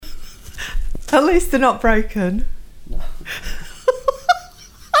At least they're not broken. No.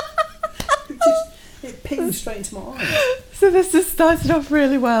 It pinged straight into my eyes. So this has started off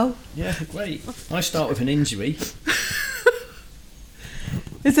really well. Yeah, great. I start with an injury.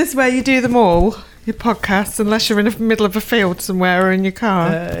 Is this where you do them all, your podcasts, unless you're in the middle of a field somewhere or in your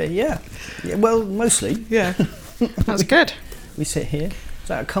car? Yeah, well, mostly. Yeah. That's good. We sit here. Is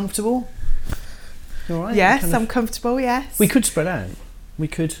that comfortable? You all right? Yes, I'm comfortable, yes. We could spread out. We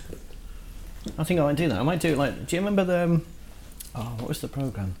could. I think I might do that. I might do it like. Do you remember the? What was the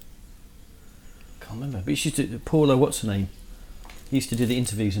programme? Can't remember. But she used to. Paula, what's her name? Used to do the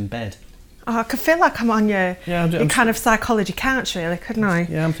interviews in bed. Oh, I could feel like I'm on your I'm kind of psychology couch, really, couldn't I?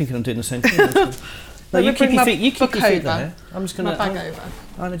 Yeah, I'm thinking I'm doing the same thing. No, you keep your feet. You keep your feet there. I'm just gonna. My bag over.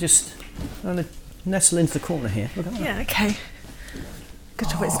 I'm gonna nestle into the corner here. Look at that. Yeah. Okay. Good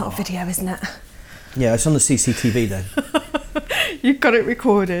job. It's not a video, isn't it? Yeah, it's on the CCTV though. You've got it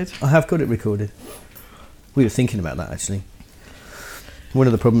recorded. I have got it recorded. We were thinking about that actually. One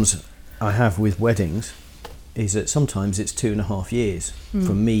of the problems I have with weddings is that sometimes it's 2.5 years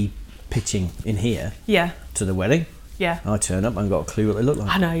from me pitching in here to the wedding. Yeah. I turn up and got a clue what they look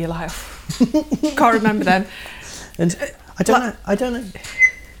like. I know, you're like, can't remember them. And I don't know.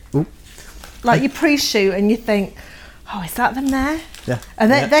 Ooh. Like you pre-shoot and you think, oh, is that them there? Yeah.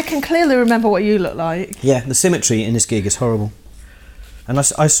 And they can clearly remember what you look like. Yeah, the symmetry in this gig is horrible. And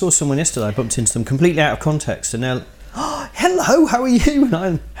I saw someone yesterday, I bumped into them completely out of context, and they're, oh, hello, how are you? And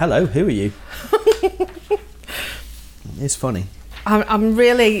I'm, hello, who are you? It's funny. I'm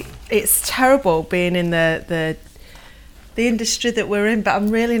really, it's terrible being in the industry that we're in, but I'm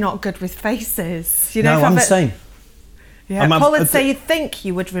really not good with faces. You know, no, I'm the same. Yeah, Paul would say you'd think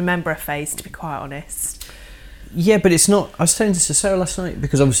you would remember a face, to be quite honest. Yeah, but it's not. I was saying this to Sarah last night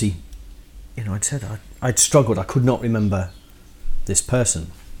because obviously, you know, I'd struggled. I could not remember this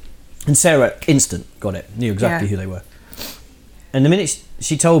person, and Sarah instant got it, knew exactly who they were. And the minute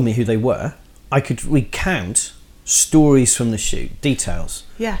she told me who they were, I could recount stories from the shoot, details,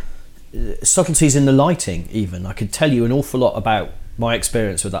 subtleties in the lighting. Even I could tell you an awful lot about my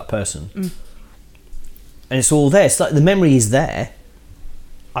experience with that person, and it's all there. It's like the memory is there.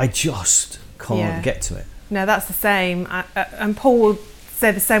 I just can't get to it. No, that's the same. And Paul will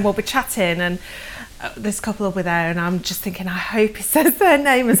say the same. We'll be chatting and this couple will be there and I'm just thinking, I hope he says their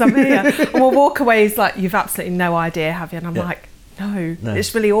name as I'm here. And we'll walk away, he's like, you've absolutely no idea, have you? And I'm like, no,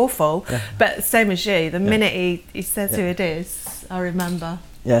 it's really awful. Yeah. But same as you, the minute he says who it is, I remember.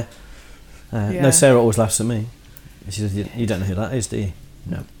 Yeah. No, Sarah always laughs at me. She says, you don't know who that is, do you?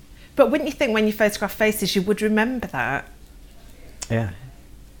 No. But wouldn't you think when you photograph faces, you would remember that? Yeah.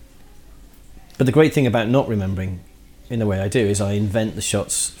 But the great thing about not remembering in the way I do is I invent the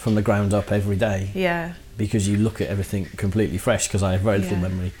shots from the ground up every day. Yeah. Because you look at everything completely fresh because I have very little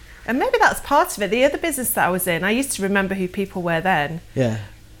memory. And maybe that's part of it. The other business that I was in, I used to remember who people were then. Yeah.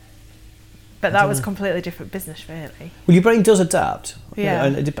 But that was a completely different business, really. Well, your brain does adapt. Yeah.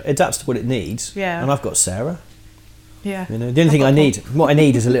 And it adapts to what it needs. Yeah. And I've got Sarah. Yeah. You know, the only thing what I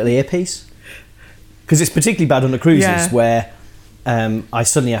need is a little earpiece. Because it's particularly bad on the cruises where I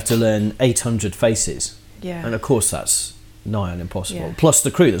suddenly have to learn 800 faces. Yeah. And of course that's nigh on impossible. Yeah. Plus the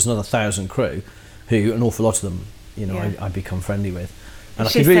crew, there's another 1,000 crew who, an awful lot of them, you know, I become friendly with. And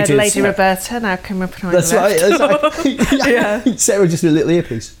she said, Lady Roberta, now come up and That's right. Yeah. Sarah, just a little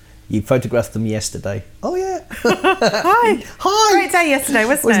earpiece. You photographed them yesterday. Oh yeah. Hi. Great day yesterday,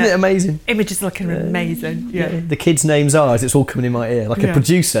 wasn't it amazing? Images looking amazing. Yeah. The kids' names are as it's all coming in my ear, like a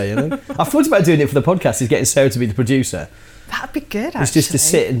producer, you know. I've thought about doing it for the podcast, is getting Sarah to be the producer. That'd be good, actually. It's just to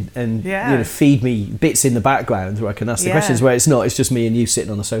sit and you know, feed me bits in the background where I can ask the questions, where it's not, it's just me and you sitting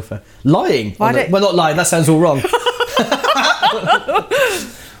on the sofa. Lying. Well, not lying, that sounds all wrong.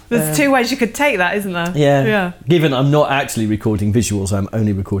 There's two ways you could take that, isn't there? Yeah. Given I'm not actually recording visuals, I'm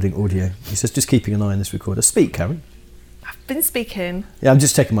only recording audio. He says, just keeping an eye on this recorder. Speak, Karen. I've been speaking. Yeah, I'm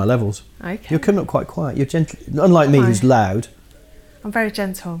just checking my levels. Okay. You're coming up quite quiet. You're gentle. Unlike me, who's loud. I'm very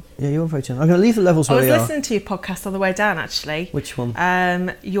gentle. Yeah, you're very gentle. I'm going to leave the levels where they are. I was listening to your podcast on the way down, actually. Which one?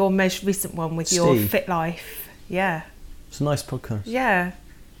 Your most recent one with your Fit Life. Yeah. It's a nice podcast. Yeah.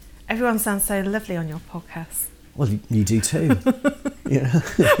 Everyone sounds so lovely on your podcast. Well, you do too. Yeah.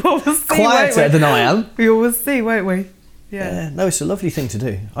 Well, we'll see, quieter than I am. We will see, won't we? Yeah. No, it's a lovely thing to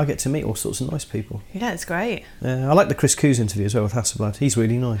do. I get to meet all sorts of nice people. Yeah, it's great. Yeah, I like the Chris Coos interview as well with Hasselblad. He's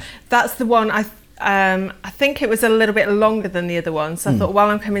really nice. That's the one. I think it was a little bit longer than the other one, so I thought while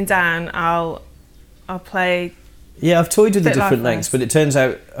I'm coming down, I'll play. Yeah, I've toyed with the different lengths, but it turns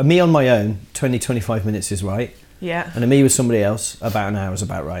out me on my own, 20-25 minutes is right. Yeah. And me with somebody else, about an hour is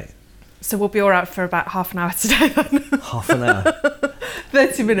about right. So we'll be all right for about half an hour today then. Half an hour.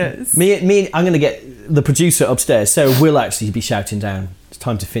 30 minutes. I'm going to get the producer upstairs. Sarah will actually be shouting down, it's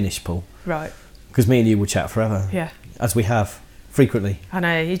time to finish, Paul. Right. Because me and you will chat forever. Yeah. As we have, frequently. I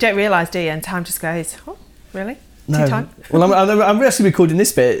know, you don't realise, do you? And time just goes, oh, really? No. Tea time? Well, I'm actually recording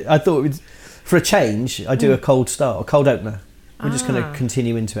this bit. I thought for a change, I'd do a cold start, a cold opener. We're just going to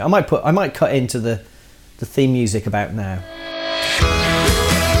continue into it. I might cut into the theme music about now.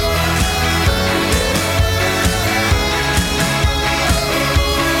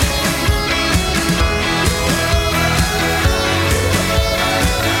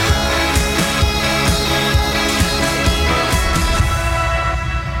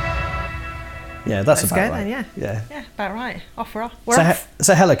 Yeah, that's about right. Then, yeah, about right. We're off.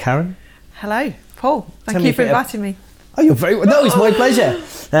 So hello, Karen. Hello, Paul. Thank you for inviting me. Oh, you're very well. No, it's my pleasure.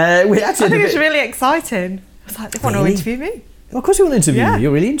 I think it's really exciting. I was like, they want to interview me. Well, of course you want to interview me.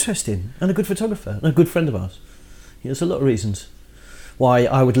 You're really interesting and a good photographer and a good friend of ours. There's a lot of reasons why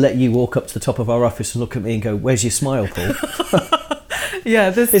I would let you walk up to the top of our office and look at me and go, "Where's your smile, Paul?"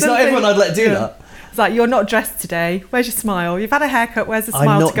 It's not everyone I'd let do that. It's like, you're not dressed today. Where's your smile? You've had a haircut. Where's the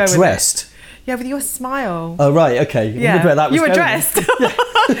smile I'm to go with it? I'm not dressed. Yeah, with your smile. Oh, right, okay. Yeah, you were dressed.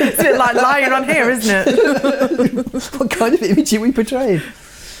 It's a bit like lying on here, isn't it? What kind of image are we portraying?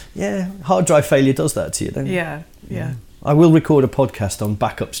 Yeah, hard drive failure does that to you, don't it? Yeah. I will record a podcast on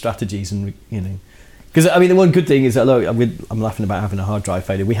backup strategies and, because, the one good thing is that, look, I'm laughing about having a hard drive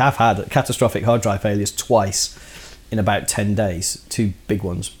failure. We have had catastrophic hard drive failures twice in about 10 days, 2 big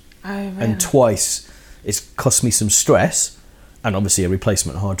ones. Oh, really? And twice it's cost me some stress. And obviously a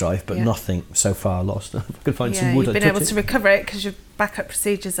replacement hard drive, but nothing so far lost. I could find some wood. You've been able to recover it because your backup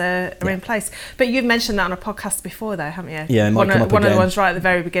procedures are in place. But you've mentioned that on a podcast before, though, haven't you? Yeah, it might come up again. One of the ones right at the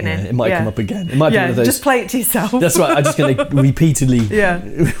very beginning. Yeah, it might come up again. It might be one of those. Just play it to yourself. That's right. I'm just going to repeatedly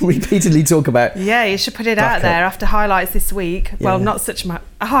talk about. Yeah, you should put it out there after highlights this week. Well, not such a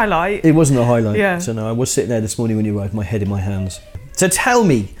highlight. It wasn't a highlight. Yeah. So no, I was sitting there this morning when you arrived, my head in my hands. So tell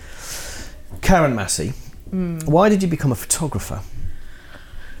me, Karen Massey, why did you become a photographer?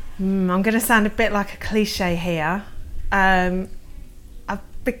 I'm going to sound a bit like a cliche here. I've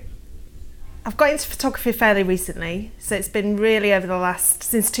got into photography fairly recently, so it's been really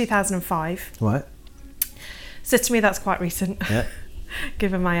since 2005. Right. So to me that's quite recent,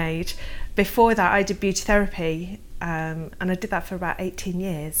 given my age. Before that I did beauty therapy, and I did that for about 18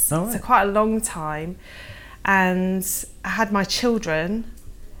 years. Oh, right. So quite a long time. And I had my children,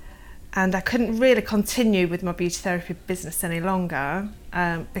 and I couldn't really continue with my beauty therapy business any longer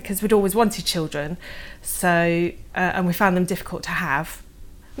because we'd always wanted children. So, and we found them difficult to have.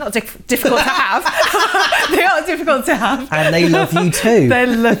 Not difficult to have. They are difficult to have. And they love you too. They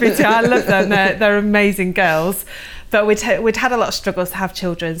love me too. I love them. They're amazing girls. But we'd had a lot of struggles to have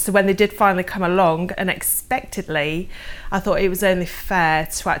children. So when they did finally come along, unexpectedly, I thought it was only fair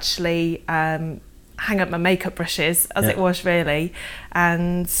to actually hang up my makeup brushes, as it was really,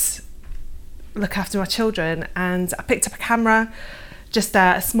 and look after my children. And I picked up a camera, just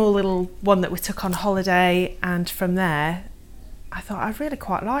a small little one that we took on holiday, and from there I thought, I really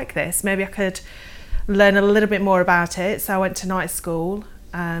quite like this. Maybe I could learn a little bit more about it. So I went to night school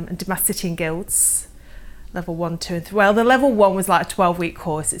and did my City & Guilds, level 1, 2 and 3. Well, the level 1 was like a 12-week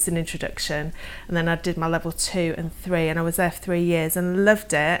course, it's an introduction, and then I did my level 2 and 3, and I was there for 3 years and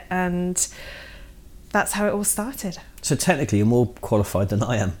loved it, and that's how it all started. So technically you're more qualified than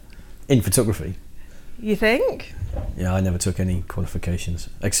I am in photography. You think? Yeah, I never took any qualifications,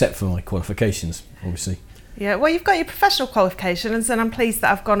 except for my qualifications, obviously. Yeah, well, you've got your professional qualifications, and I'm pleased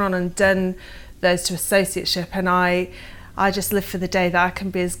that I've gone on and done those to associateship, and I just live for the day that I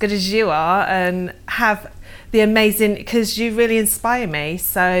can be as good as you are and have the amazing, because you really inspire me.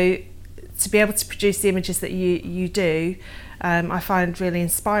 So to be able to produce the images that you do, I find really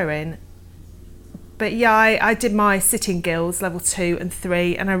inspiring. But yeah, I did my City & Guilds level 2 and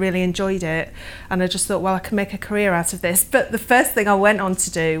 3, and I really enjoyed it. And I just thought, well, I can make a career out of this. But the first thing I went on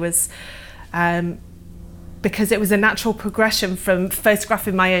to do was, because it was a natural progression from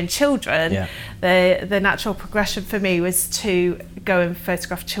photographing my own children, the natural progression for me was to go and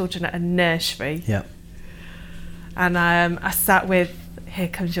photograph children at a nursery. Yeah. And I sat with, here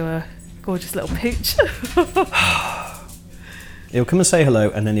comes your gorgeous little pooch. He'll come and say hello,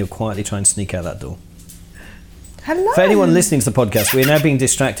 and then he'll quietly try and sneak out that door. Hello. For anyone listening to the podcast, we are now being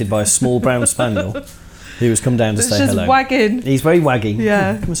distracted by a small brown spaniel who has come down to say hello. He's just wagging. He's very waggy.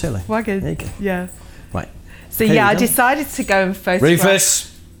 Yeah. Come and say hello. Wagging. There you go. Yeah. Right. So yeah, I decided to go and photograph.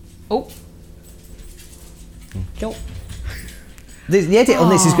 Rufus. Oh. The edit on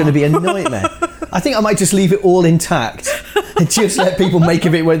this is going to be a nightmare. I think I might just leave it all intact and just let people make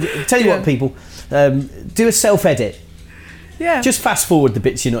of it. Tell you what, people, do a self-edit. Yeah. Just fast forward the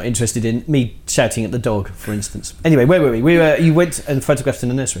bits you're not interested in. Me shouting at the dog, for instance. Anyway, where were we? You went and photographed in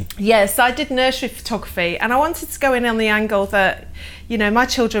the nursery. Yes, I did nursery photography, and I wanted to go in on the angle that, you know, my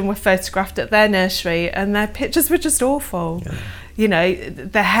children were photographed at their nursery and their pictures were just awful. Yeah. You know,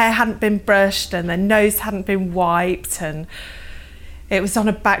 their hair hadn't been brushed and their nose hadn't been wiped, and it was on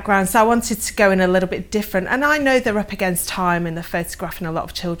a background. So I wanted to go in a little bit different. And I know they're up against time and they're photographing a lot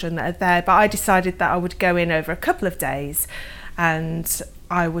of children that are there, but I decided that I would go in over a couple of days and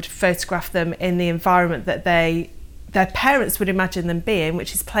I would photograph them in the environment that their parents would imagine them being,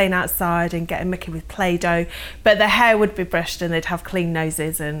 which is playing outside and getting mucky with Play-Doh, but their hair would be brushed and they'd have clean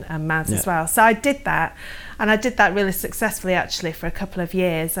noses and mouths as well. So I did that, and I did that really successfully actually for a couple of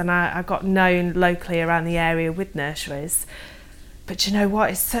years, and I got known locally around the area with nurseries. But you know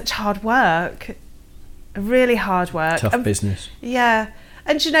what, it's such hard work, really hard work. Tough business. Yeah,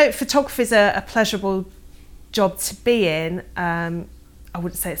 and you know, photography is a pleasurable job to be in. I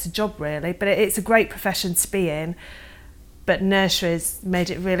wouldn't say it's a job really, but it's a great profession to be in. But nurseries made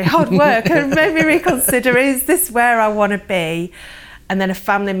it really hard work and made me reconsider, is this where I want to be? And then a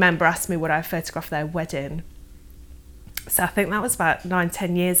family member asked me would I photograph their wedding. So I think that was about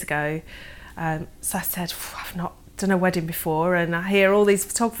 9-10 years ago. So I said, I've not done a wedding before, and I hear all these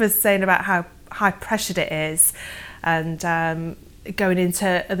photographers saying about how high pressured it is, and going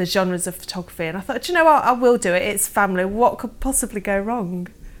into other genres of photography, and I thought, do you know what, I will do it. It's family. What could possibly go wrong?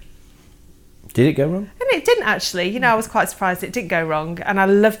 Did it go wrong? And it didn't actually. You know, I was quite surprised it didn't go wrong, and I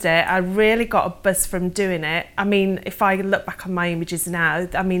loved it. I really got a buzz from doing it. I mean, if I look back on my images now,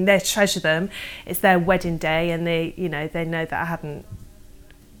 I mean, they treasure them. It's their wedding day, and they know that I hadn't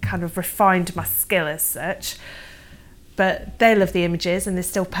kind of refined my skill as such. But they love the images and they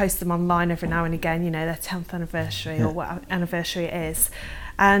still post them online every now and again, you know, their 10th anniversary or what anniversary it is.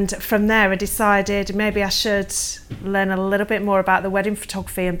 And from there I decided maybe I should learn a little bit more about the wedding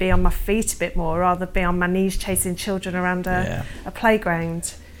photography and be on my feet a bit more rather than be on my knees chasing children around a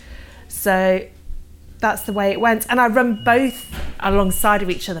playground. So that's the way it went. And I run both alongside of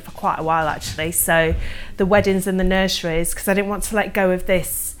each other for quite a while actually. So the weddings and the nurseries, because I didn't want to let go of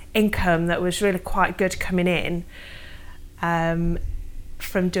this income that was really quite good coming in.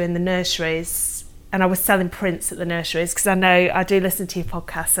 From doing the nurseries, and I was selling prints at the nurseries, because I know I do listen to your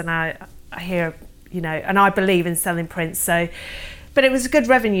podcasts and I hear, you know, and I believe in selling prints. So, but it was a good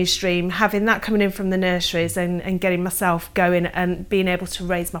revenue stream having that coming in from the nurseries and getting myself going and being able to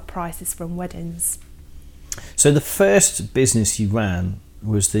raise my prices from weddings. So the first business you ran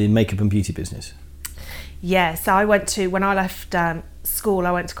was the makeup and beauty business? Yeah, so when I left school,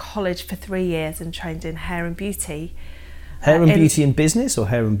 I went to college for 3 years and trained in hair and beauty. Hair and beauty in business or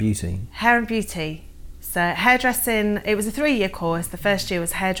hair and beauty? Hair and beauty. So hairdressing, it was a 3-year course. The first year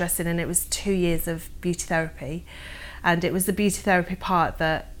was hairdressing and it was 2 years of beauty therapy. And it was the beauty therapy part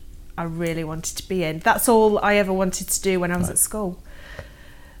that I really wanted to be in. That's all I ever wanted to do when I was at school.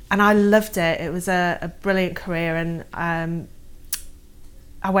 And I loved it. It was a brilliant career, and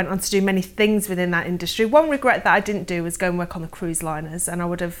I went on to do many things within that industry. One regret that I didn't do was go and work on the cruise liners, and I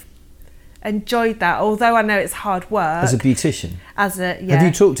would have enjoyed that, although I know it's hard work. As a beautician? Have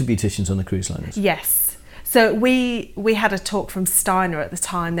you talked to beauticians on the cruise liners? Yes. So we had a talk from Steiner at the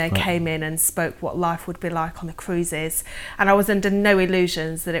time. They came in and spoke what life would be like on the cruises, and I was under no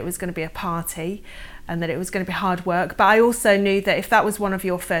illusions that it was going to be a party and that it was going to be hard work. But I also knew that if that was one of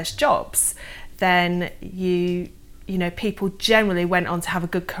your first jobs, then you know, people generally went on to have a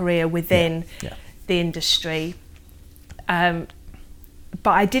good career within the industry.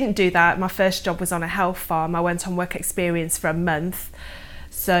 But I didn't do that. My first job was on a health farm. I went on work experience for a month.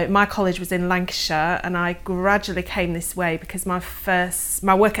 So my college was in Lancashire, and I gradually came this way because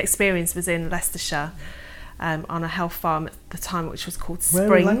my work experience was in Leicestershire, on a health farm at the time, which was called Springs.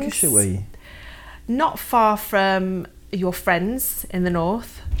 Where in Lancashire were you? Not far from your friends in the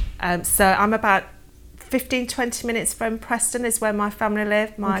north. So I'm about 15-20 minutes from Preston is where my family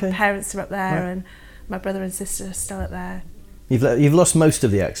live. My parents are up there, and my brother and sister are still up there. You've lost most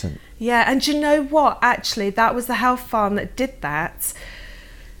of the accent. Yeah, and do you know what? Actually, that was the health farm that did that.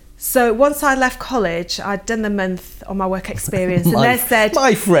 So once I left college, I'd done the month on my work experience, and they said...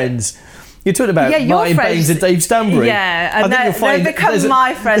 My friends. You're talking about Martin Baines and Dave Stanbury. Yeah, and they've become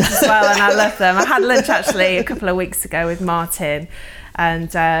my friends as well, and I love them. I had lunch actually a couple of weeks ago with Martin,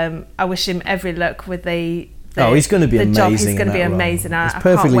 and I wish him every luck with the he's going to be amazing. Job. He's going to be amazing. He's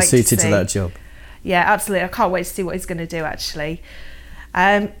perfectly suited to that job. Yeah, absolutely. I can't wait to see what he's going to do actually.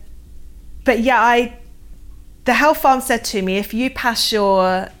 But yeah, the health farm said to me, if you pass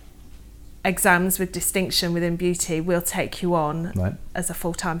your exams with distinction within beauty, we'll take you on as a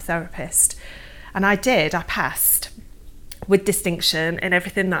full-time therapist. And I did. I passed. with distinction in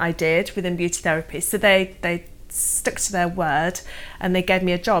everything that I did within beauty therapy. So they stuck to their word and they gave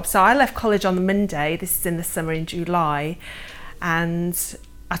me a job. So I left college on the Monday, this is in the summer in July, and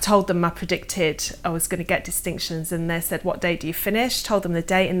I told them I predicted I was going to get distinctions, and they said, what date do you finish? Told them the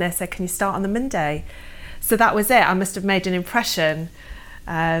date, and they said, can you start on the Monday? So that was it. I must have made an impression.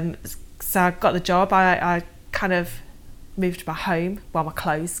 So I got the job. I kind of moved my home, well, my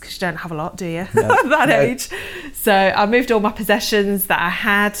clothes, because you don't have a lot, do you, No, at that no. age? So I moved all my possessions that I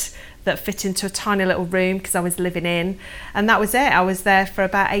had that fit into a tiny little room because I was living in, and that was it. I was there for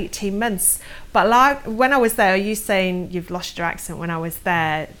about 18 months. But like when I was there, are you saying you've lost your accent? When I was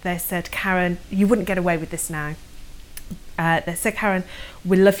there, they said, Karen, you wouldn't get away with this now. They said, Karen,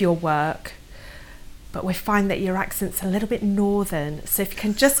 we love your work, but we find that your accent's a little bit northern, so if you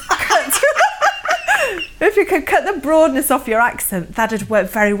can just if you could cut the broadness off your accent, that'd work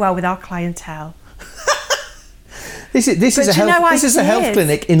very well with our clientele. This is a health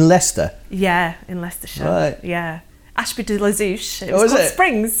clinic in Leicester. Yeah, in Leicestershire. Right. Yeah. Ashby de la Zouch. It Oh, was is called it?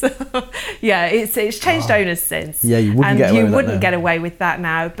 Springs. Yeah, it's changed owners since. Yeah, you wouldn't get away with that now. get away with that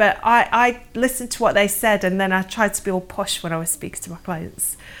now. But I listened to what they said, and then I tried to be all posh when I was speaking to my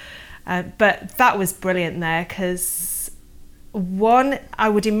clients. But that was brilliant there, because one, I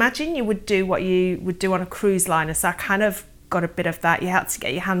would imagine you would do what you would do on a cruise liner. So I kind of got a bit of that. You had to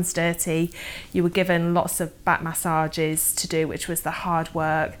get your hands dirty. You were given lots of back massages to do, which was the hard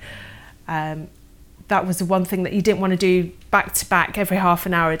work. That was the one thing that you didn't want to do back to back every half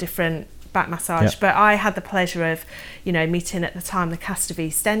an hour, a different back massage. Yeah. But I had the pleasure of, meeting at the time the cast of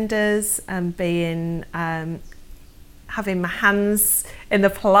EastEnders and being, having my hands in the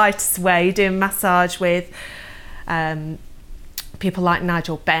politest way, doing massage with people like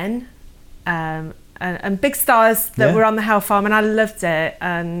Nigel Benn, and big stars that were on the Health Farm, and I loved it.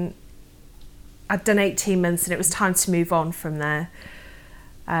 And I'd done 18 months and it was time to move on from there.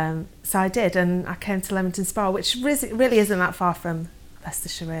 So I did, and I came to Leamington Spa, which really isn't that far from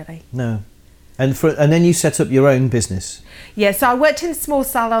Leicestershire, really. No. And then you set up your own business. Yeah, so I worked in small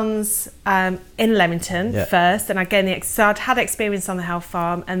salons in Leamington first, and I gained so I'd had experience on the Health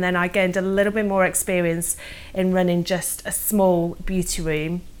Farm, and then I gained a little bit more experience in running just a small beauty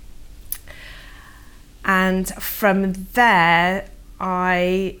room. And from there,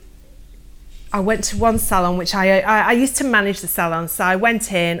 I went to one salon, which I used to manage the salon. So I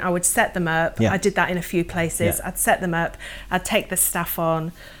went in, I would set them up. Yeah. I did that in a few places. Yeah. I'd set them up, I'd take the staff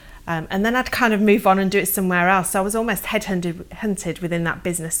on, and then I'd kind of move on and do it somewhere else. So I was almost hunted within that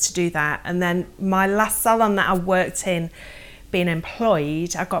business to do that. And then my last salon that I worked in, being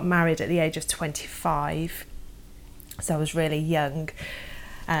employed, I got married at the age of 25. So I was really young.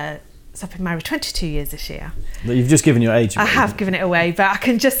 So I've been married 22 years this year. You've just given your age away. I have given it away, but I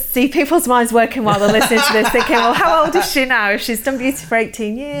can just see people's minds working while they're listening to this, thinking, well, how old is she now if she's done beauty for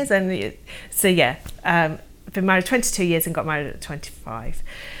 18 years? And so, yeah, I've been married 22 years and got married at 25.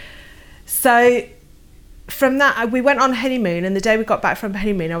 So from that, we went on honeymoon, and the day we got back from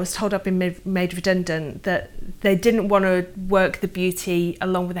honeymoon, I was told I'd been made redundant, that they didn't want to work the beauty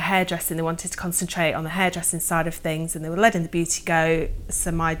along with the hairdressing. They wanted to concentrate on the hairdressing side of things, and they were letting the beauty go,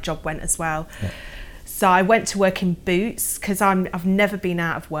 so my job went as well. Yeah. So I went to work in Boots, because I've never been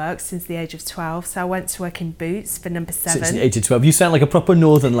out of work since the age of 12. So I went to work in Boots for number 7. Since the age of 12. You sound like a proper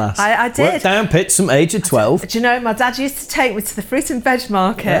northern lass. I did. Worked down pits from age of 12. Do you know, my dad used to take me to the fruit and veg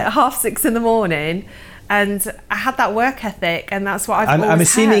market at 6:30 in the morning, and I had that work ethic, and that's what I've always I'm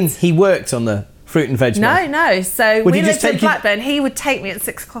assuming had. he worked on the fruit and veg market. No. So Would we he just lived in take you- Blackburn. He would take me at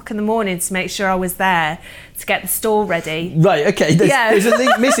 6:00 in the morning to make sure I was there to get the stall ready. Right, okay. There's a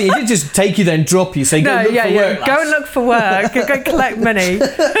link missing. He didn't just take you then drop you, say, go look for work, lass. Go and look for work. Go collect money.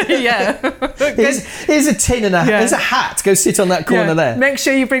 Here's a tin and here's a hat. Go sit on that corner there. Make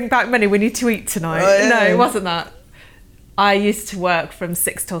sure you bring back money. We need to eat tonight. Oh, yeah. No, it wasn't that. I used to work from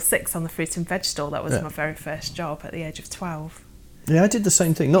 6 till 6 on the fruit and veg stall. That was my very first job at the age of 12. Yeah, I did the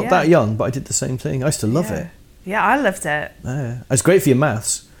same thing. Not that young, but I did the same thing. I used to love it. Yeah, I loved it. Yeah. It's great for your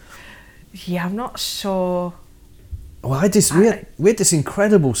maths. Yeah, I'm not sure. Well, we had this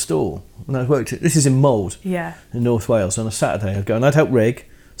incredible stall when I worked this is in Mould in North Wales. On a Saturday I'd go and I'd help rig,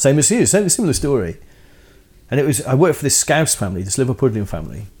 same as you, similar story. And I worked for this Scouse family, this Liverpudlian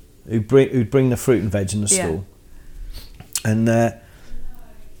family, who'd bring the fruit and veg in the stall. And the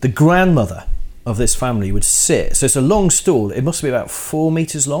grandmother of this family would sit, so it's a long stall, it must be about 4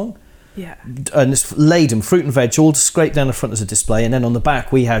 metres long. Yeah. And it's laden, fruit and veg, all scraped down the front as a display, and then on the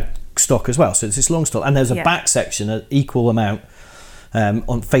back we had stock as well. So it's this long stall, and there's a back section, an equal amount,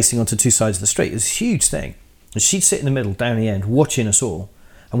 facing onto two sides of the street. It was a huge thing. And she'd sit in the middle, down the end, watching us all.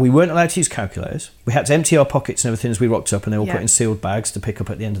 and we weren't allowed to use calculators. We had to empty our pockets and everything as we rocked up, and they were Yeah. put in sealed bags to pick up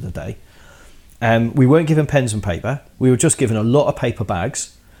at the end of the day. We weren't given pens and paper. We were just given a lot of paper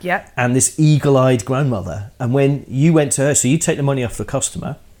bags Yep. and this eagle-eyed grandmother. And when you went to her, so you take the money off the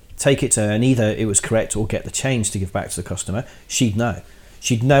customer, take it to her, and either it was correct or get the change to give back to the customer, she'd know.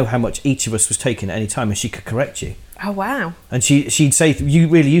 She'd know how much each of us was taking at any time, and she could correct you. Oh, wow. And she'd say you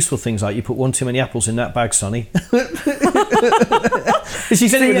really useful things like, you put one too many apples in that bag, Sonny. She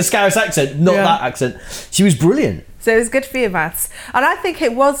said it with a Scouse accent, not that accent. She was brilliant. So it was good for your maths. And I think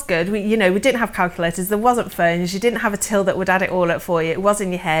it was good. We didn't have calculators. There wasn't phones. You didn't have a till that would add it all up for you. It was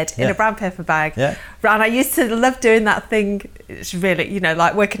in your head, in a brown paper bag. Yeah. And I used to love doing that thing. It's really,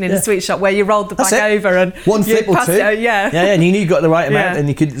 like working in a sweet shop where you rolled the bag over and one flip or two. Yeah, and you knew you got the right amount, and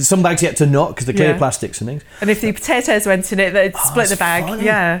you could. Some bags you had to knock because they're clear plastics and things. And if the potatoes went in it, they'd split the bag. Funny.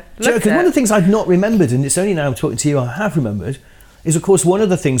 Yeah, Because one of the things I'd not remembered, and it's only now I'm talking to you I have remembered, is of course one of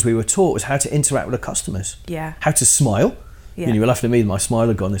the things we were taught was how to interact with the customers. Yeah. How to smile. Yeah. You were laughing at me, my smile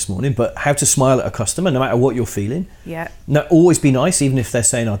had gone this morning, but how to smile at a customer no matter what you're feeling. Yeah. Now, always be nice, even if they're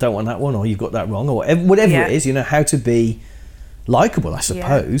saying, I don't want that one, or you've got that wrong, or whatever it is, how to be likeable, I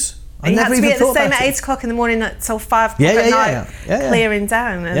suppose. And you had to be at the same at 8 o'clock in the morning until 5 o'clock at night, clearing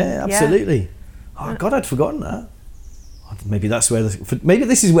down. And, absolutely. Oh, God, I'd forgotten that. Maybe that's where maybe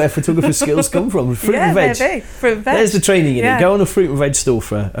this is where photography skills come from. Fruit and veg. Maybe. Fruit and veg. There's the training in it. Go on a fruit and veg stall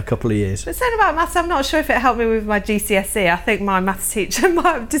for a couple of years. But saying about maths, I'm not sure if it helped me with my GCSE. I think my maths teacher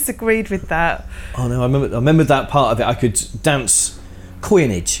might have disagreed with that. Oh no, I remember that part of it. I could dance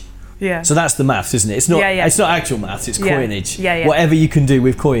coinage. Yeah. So that's the maths, isn't it? It's not. It's not actual maths. It's coinage. Yeah. Whatever you can do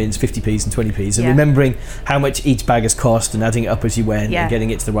with coins, 50p's and 20p's, and remembering how much each bag has cost and adding it up as you went and getting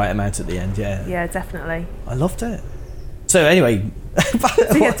it to the right amount at the end. Yeah. Yeah, definitely. I loved it. So anyway,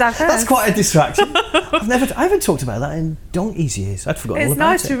 that's quite a distraction. I haven't talked about that in donkey's years. I'd forgotten all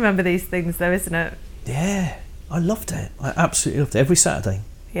about it. It's nice to remember these things, though, isn't it? Yeah, I loved it. I absolutely loved it. Every Saturday.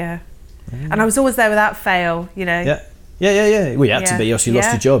 Yeah. And I was always there without fail, Yeah. Well, you had to be, or else you lost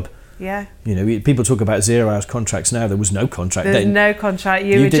your job. Yeah. People talk about 0 hours contracts now. There was no contract then. There's no contract.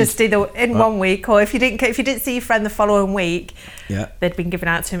 You would just either in 1 week, or if you didn't see your friend the following week, they'd been given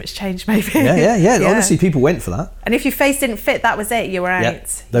out too much change, maybe. Yeah. Honestly, people went for that. And if your face didn't fit, that was it. You were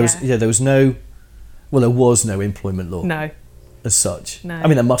out. There was no employment law. No. As such. No. I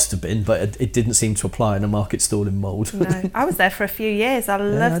mean, there must have been, but it didn't seem to apply in a market stall in mould. No. I was there for a few years. I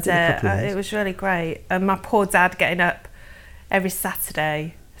loved it. It was really great. And my poor dad getting up every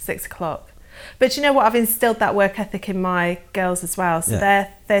Saturday, 6 o'clock. But you know what? I've instilled that work ethic in my girls as well. So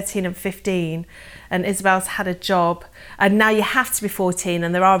they're 13 and 15, and Isabel's had a job. And now you have to be 14,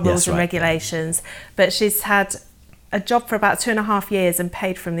 and there are rules and regulations. But she's had a job for about 2.5 years and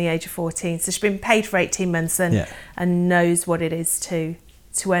paid from the age of 14. So she's been paid for 18 months and knows what it is to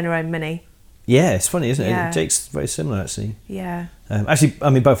earn her own money. Yeah, it's funny, isn't it? Jake's very similar, actually. Yeah. Actually, I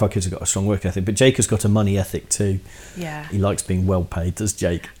mean, both our kids have got a strong work ethic, but Jake has got a money ethic too. Yeah. He likes being well paid, does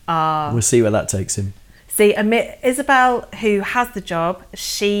Jake? We'll see where that takes him. See, Isabel, who has the job,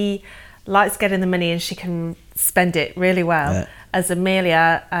 she likes getting the money and she can spend it really well. Yeah. As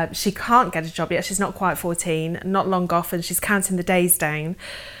Amelia, she can't get a job yet. She's not quite 14, not long off, and she's counting the days down.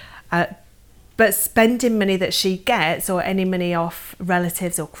 But spending money that she gets, or any money off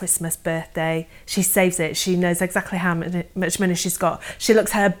relatives or Christmas, birthday, she saves it. She knows exactly how much money she's got. She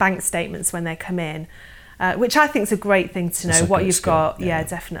looks at her bank statements when they come in, which I think is a great thing to know what you've got. Yeah,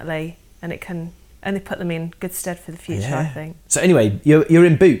 definitely. And it can only put them in good stead for the future, I think. So anyway, you're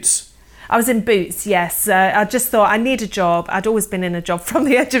in Boots. I was in Boots, yes. I just thought I need a job. I'd always been in a job from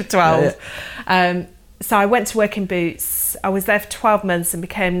the age of 12. So I went to work in Boots. I was there for 12 months and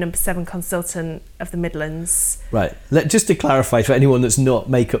became number 7 consultant of the Midlands. Right. Just to clarify for anyone that's not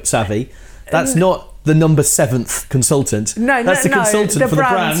makeup savvy, that's not the number 7th consultant. That's the consultant for the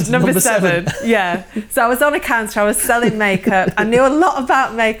brand number 7. Yeah. So I was on a counter. I was selling makeup. I knew a lot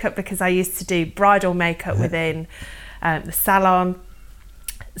about makeup because I used to do bridal makeup within the salon.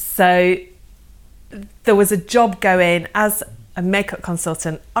 So there was a job going as a makeup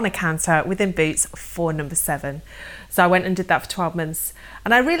consultant on a counter within Boots for number 7. So I went and did that for 12 months.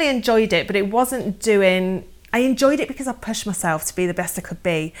 And I really enjoyed it, but it wasn't doing... I enjoyed it because I pushed myself to be the best I could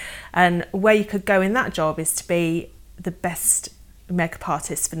be. And where you could go in that job is to be the best makeup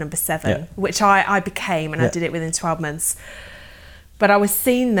artist for number 7, which I became, and I did it within 12 months. But I was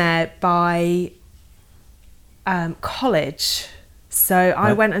seen there by college. So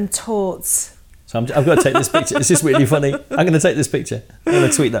I went and taught... So I've got to take this picture. This is really funny. I'm going to take this picture. I'm going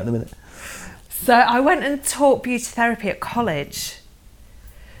to tweet that in a minute. So I went and taught beauty therapy at college.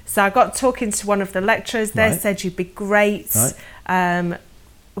 So I got talking to one of the lecturers. They said you'd be great.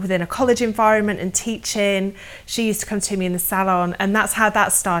 within a college environment and teaching. She used to come to me in the salon, and that's how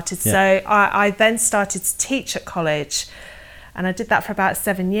that started. Yeah. So I then started to teach at college, and I did that for about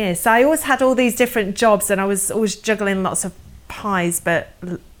 7 years. So I always had all these different jobs, and I was always juggling lots of pies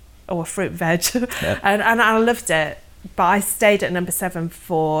or fruit veg. Yeah. and I loved it. But I stayed at Number 7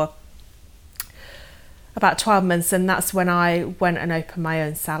 for about 12 months, and that's when I went and opened my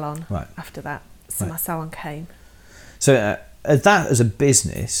own salon. Right. After that. So my salon came. So that as a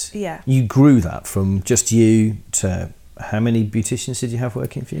business, Yeah. you grew that from just you to how many beauticians did you have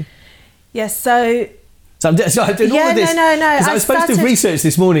working for you? Yes, so So I'm doing all of this. no. Because I was supposed to research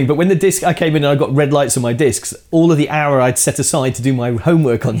this morning, but when I came in and I got red lights on my discs, all of the hour I'd set aside to do my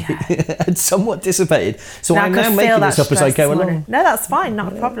homework on had somewhat dissipated. So I'm now making this up as I go along. No, that's fine,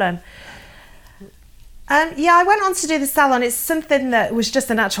 not a problem. I went on to do the salon. It's something that was just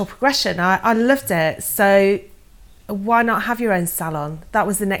a natural progression. I loved it. So why not have your own salon? That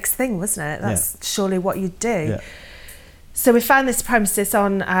was the next thing, wasn't it? That's surely what you'd do. Yeah. So we found this premises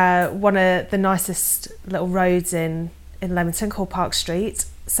on one of the nicest little roads in Leamington called Park Street.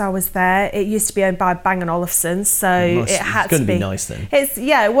 So I was there. It used to be owned by Bang & Olufsen, so it had to be. It's going to be nice then.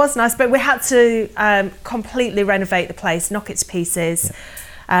 It was nice, but we had to completely renovate the place, knock it to pieces.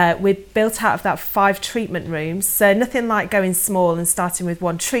 Yeah. We built out of that 5 treatment rooms, so nothing like going small and starting with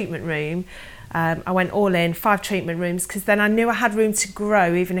 1 treatment room. I went all in, 5 treatment rooms, because then I knew I had room to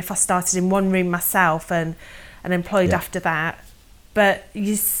grow, even if I started in 1 room myself and employed after that. But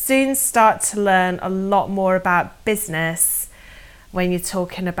you soon start to learn a lot more about business when you're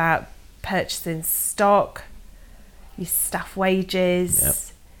talking about purchasing stock, your staff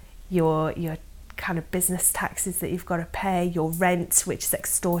wages, your kind of business taxes that you've got to pay, your rent, which is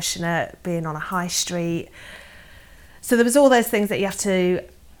extortionate, being on a high street. So there was all those things that you have to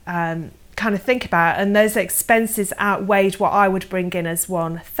kind of think about, and those expenses outweighed what I would bring in as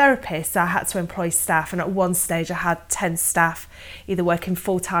one therapist. So I had to employ staff, and at one stage I had 10 staff either working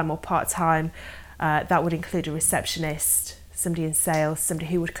full-time or part-time. That would include a receptionist, somebody in sales,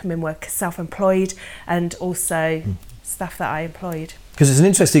 somebody who would come and work self-employed, and also staff that I employed. Because it's an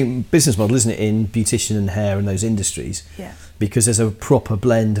interesting business model, isn't it, in beautician and hair and those industries? Yeah. Because there's a proper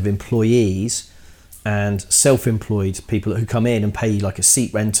blend of employees and self-employed people who come in and pay like a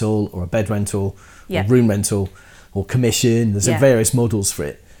seat rental or a bed rental or room rental or commission. There's various models for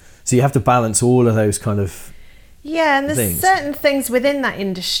it. So you have to balance all of those kind of and there's things. Certain things within that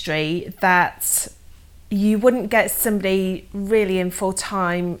industry that you wouldn't get somebody really in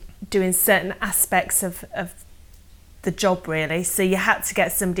full-time doing certain aspects of the job, really. So you had to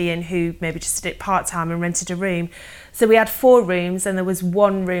get somebody in who maybe just did it part-time and rented a room. So we had 4 rooms, and there was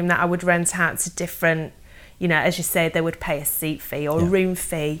 1 room that I would rent out to different, as you say, they would pay a seat fee or a room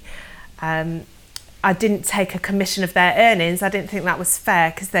fee. I didn't take a commission of their earnings. I didn't think that was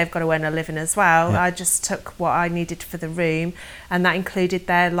fair, because they've got to earn a living as well. I just took what I needed for the room, and that included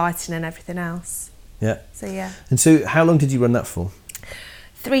their lighting and everything else. So And so how long did you run that for?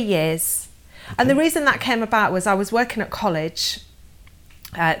 3 years. And the reason that came about was I was working at college,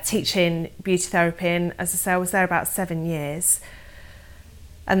 teaching beauty therapy, and as I say, I was there about 7 years,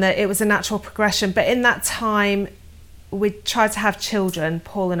 and it was a natural progression. But in that time, we tried to have children,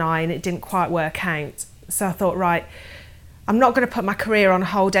 Paul and I, and it didn't quite work out. So I thought, right, I'm not going to put my career on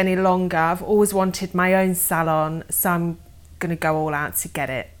hold any longer. I've always wanted my own salon, so I'm going to go all out to get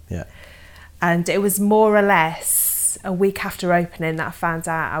it. And it was more or less a week after opening that I found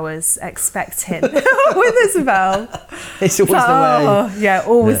out I was expecting with Isabel. It's always the way.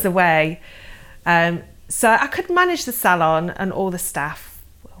 Always the way. So I could manage the salon and all the staff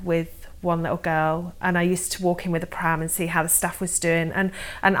with 1 little girl, and I used to walk in with a pram and see how the staff was doing, and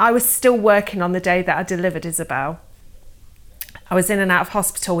I was still working on the day that I delivered Isabel. I was in and out of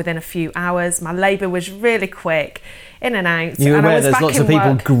hospital within a few hours. My labour was really quick, in and out. You're and aware I was there's back lots in of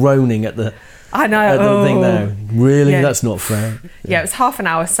people work. groaning at the I know. thing now. Really? That's not fair. It was half an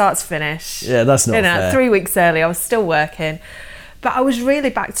hour start to finish. Yeah, that's not fair. 3 weeks early, I was still working. But I was really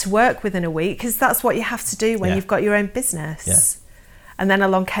back to work within a week, because that's what you have to do when you've got your own business. And then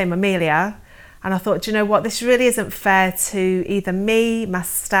along came Amelia, and I thought, do you know what? This really isn't fair to either me, my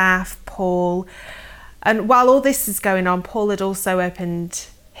staff, Paul. And while all this is going on, Paul had also opened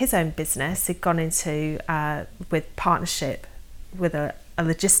his own business. He'd gone into with partnership with a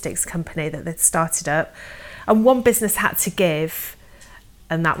logistics company that they'd started up, and one business had to give,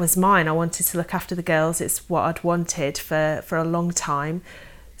 and that was mine. I wanted to look after the girls. It's what I'd wanted for a long time.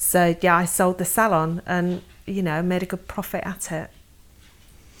 So I sold the salon and made a good profit at it.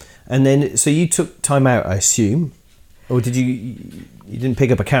 And then so you took time out, I assume, or did you didn't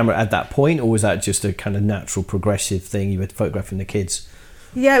pick up a camera at that point, or was that just a kind of natural progressive thing? You were photographing the kids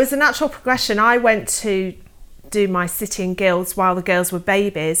Yeah, it was a natural progression. I went to do my City and Guilds while the girls were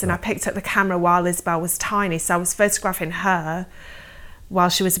babies, and I picked up the camera while Isabel was tiny, so I was photographing her while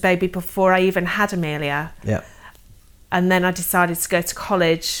she was a baby before I even had Amelia. Yeah. And then I decided to go to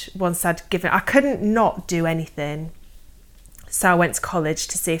college once I couldn't not do anything. So I went to college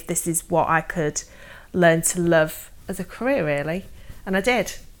to see if this is what I could learn to love as a career, really. And I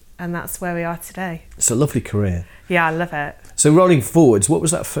did. And that's where we are today. It's a lovely career. Yeah, I love it. So rolling forwards, what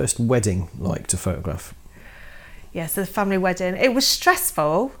was that first wedding like to photograph? Yeah, so the family wedding, it was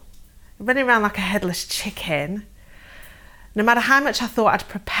stressful, running around like a headless chicken. No matter how much I thought I'd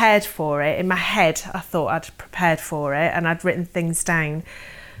prepared for it, in my head I thought I'd prepared for it and I'd written things down.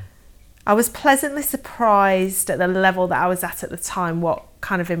 I was pleasantly surprised at the level that I was at the time, what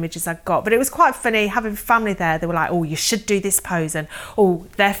kind of images I got. But it was quite funny having family there. They were like, oh, you should do this pose, and oh,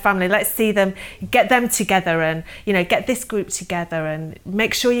 their family, let's see them, get them together, and get this group together, and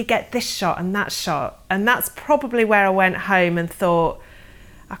make sure you get this shot and that shot. And that's probably where I went home and thought,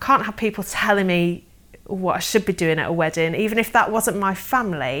 I can't have people telling me what I should be doing at a wedding, even if that wasn't my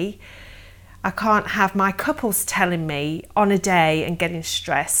family. I can't have my couples telling me on a day and getting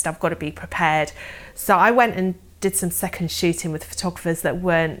stressed. I've got to be prepared. So I went and did some second shooting with photographers that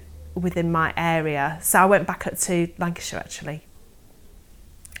weren't within my area. So I went back up to Lancashire actually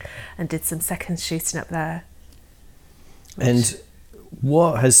and did some second shooting up there. And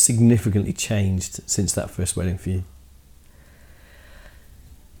what has significantly changed since that first wedding for you?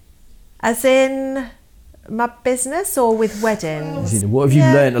 As in my business or with weddings? What have you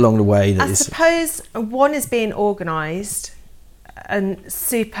learned along the way? I suppose one is being organised and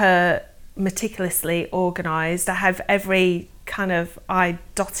super meticulously organised. I have every kind of I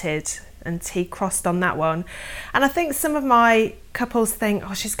dotted and T crossed on that one. And I think some of my couples think,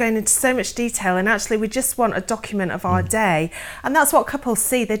 oh, she's going into so much detail, and actually we just want a document of our day. And that's what couples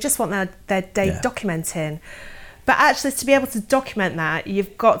see. They just want their day documenting. But actually, to be able to document that,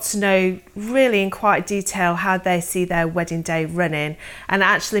 you've got to know really in quite detail how they see their wedding day running, and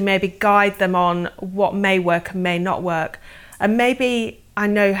actually maybe guide them on what may work and may not work. And maybe I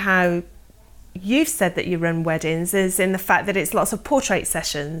know how you've said that you run weddings is in the fact that it's lots of portrait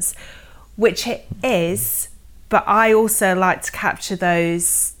sessions, which it is, but I also like to capture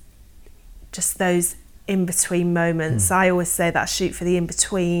those in-between moments. I always say that I shoot for the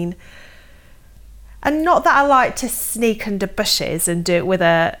in-between. And not that I like to sneak under bushes and do it with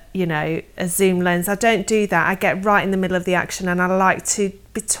a zoom lens. I don't do that. I get right in the middle of the action, and I like to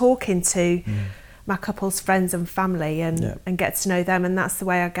be talking to my couple's friends and family and get to know them. And that's the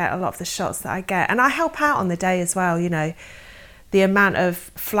way I get a lot of the shots that I get. And I help out on the day as well. The amount of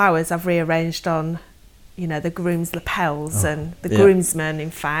flowers I've rearranged on, the groom's lapels and the groomsmen,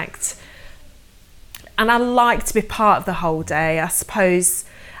 in fact. And I like to be part of the whole day. I suppose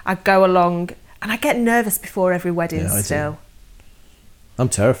I go along. And I get nervous before every wedding still. I'm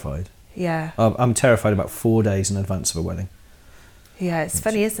terrified. Yeah. I'm terrified about 4 days in advance of a wedding. Yeah, it's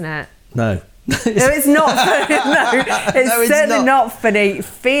funny, isn't it? No. No, it's not funny. No, it's certainly not funny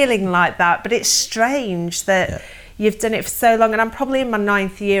feeling like that. But it's strange that you've done it for so long. And I'm probably in my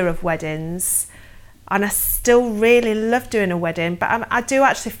 9th year of weddings. And I still really love doing a wedding. But I do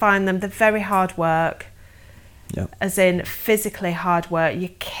actually find them, they're very hard work. Yep. As in physically hard work.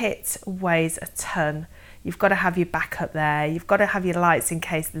 Your kit weighs a ton. You've got to have your backup there. You've got to have your lights in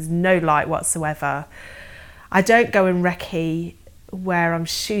case there's no light whatsoever. I don't go and recce where I'm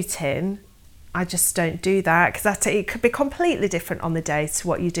shooting. I just don't do that because it could be completely different on the day to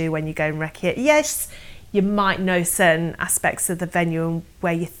what you do when you go and recce it. Yes, you might know certain aspects of the venue and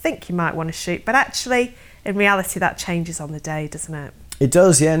where you think you might want to shoot, but actually, in reality, that changes on the day, doesn't it? It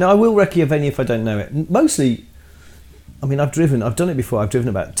does, yeah. No, I will recce a venue if I don't know it. Mostly, I mean, I've done it before. I've driven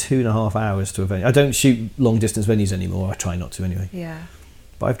about 2.5 hours to a venue. I don't shoot long distance venues anymore. I try not to anyway. Yeah.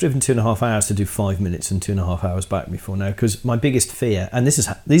 But I've driven 2.5 hours to do 5 minutes and 2.5 hours back before now, because my biggest fear, and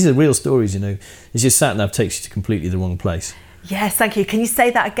these are real stories, is your sat nav takes you to completely the wrong place. Yes, thank you. Can you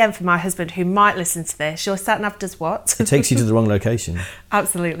say that again for my husband who might listen to this? Your sat nav does what? It takes you to the wrong location.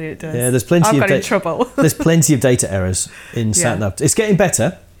 Absolutely, it does. Yeah, there's plenty I've of got in trouble. There's plenty of data errors in sat nav. It's getting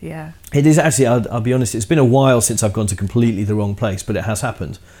better. Yeah. It is actually, I'll be honest, it's been a while since I've gone to completely the wrong place, but it has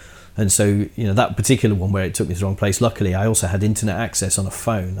happened. And so, that particular one where it took me to the wrong place, luckily I also had internet access on a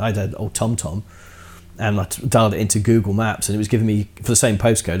phone. I had an old TomTom, and I dialed it into Google Maps, and it was giving me, for the same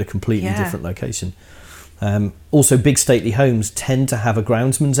postcode, a completely different location. Also, big stately homes tend to have a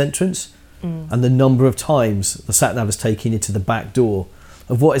groundsman's entrance, and the number of times the sat-nav has taken you to the back door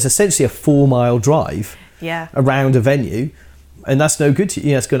of what is essentially a 4-mile drive around a venue, and that's no good to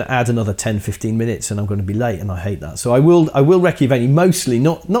you. It's going to add another 10-15 minutes and I'm going to be late, and I hate that. So I will recce venue, mostly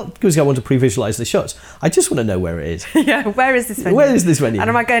not because I want to pre-visualise the shots. I just want to know where it is. Yeah, where is this venue? Where is this venue? And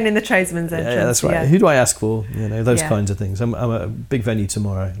am I going in the tradesman's entrance? Yeah, that's right. Yeah. Who do I ask for? Those kinds of things. I'm at a big venue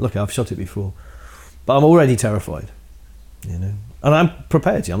tomorrow. Look, I've shot it before, but I'm already terrified. And I'm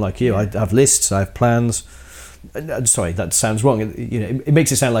prepared. I'm like you. I have lists. I have plans. Sorry, that sounds wrong. It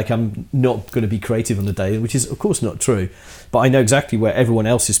makes it sound like I'm not going to be creative on the day, which is of course not true. But I know exactly where everyone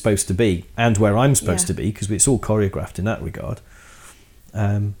else is supposed to be and where I'm supposed to be, because it's all choreographed in that regard.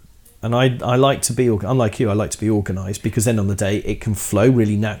 And I like to be, unlike you, I like to be organised, because then on the day it can flow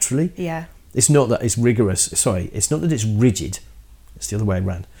really naturally. Yeah. It's not that it's rigorous. Sorry, it's not that it's rigid. It's the other way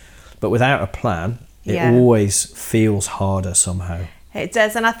around. But without a plan, it always feels harder somehow. It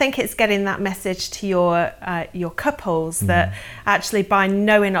does, and I think it's getting that message to your couples that actually, by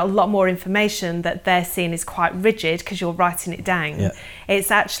knowing a lot more information that they're seeing is quite rigid because you're writing it down,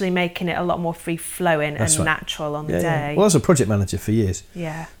 it's actually making it a lot more free-flowing and natural on the day. Yeah. Well, I was a project manager for years.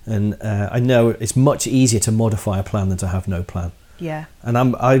 Yeah. And I know it's much easier to modify a plan than to have no plan. Yeah. And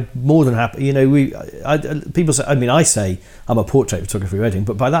I'm more than happy. People say, I say I'm a portrait photography wedding,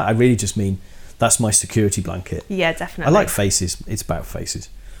 but by that I really just mean that's my security blanket. Yeah, definitely. I like faces. It's about faces.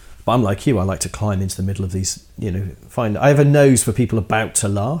 But I'm like you. I like to climb into the middle of these, I have a nose for people about to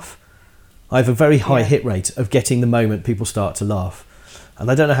laugh. I have a very high hit rate of getting the moment people start to laugh.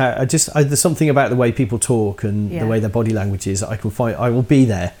 And I don't know how, there's something about the way people talk and the way their body language is. I will be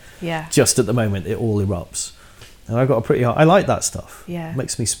there just at the moment it all erupts. And I've got a pretty high, I like that stuff. Yeah. It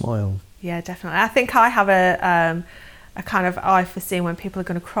makes me smile. Yeah, definitely. I think I have a kind of eye for seeing when people are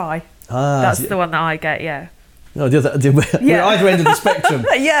going to cry. That's the one that I get, No, we're either end of the spectrum.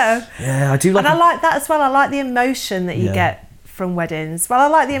 Yeah, I do like. And I like that as well. I like the emotion that you get from weddings. Well, I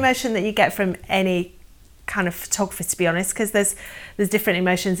like the emotion that you get from any kind of photography, to be honest, because there's different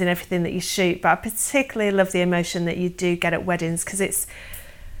emotions in everything that you shoot. But I particularly love the emotion that you do get at weddings, because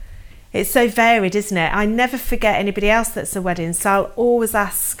it's so varied, isn't it? I never forget anybody else that's a wedding, so I'll always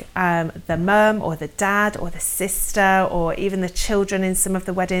ask the mum or the dad or the sister or even the children in some of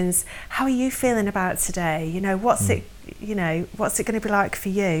the weddings, how are you feeling about today? What's it going to be like for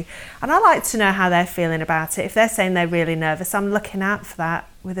you? And I like to know how they're feeling about it. If they're saying they're really nervous, I'm looking out for that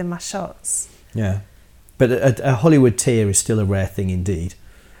within my shots. Yeah, but a Hollywood tear is still a rare thing indeed.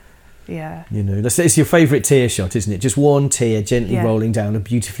 Yeah. It's your favourite tear shot, isn't it? Just one tear gently rolling down a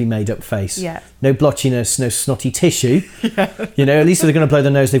beautifully made up face. Yeah. No blotchiness, no snotty tissue. Yeah. At least if they're going to blow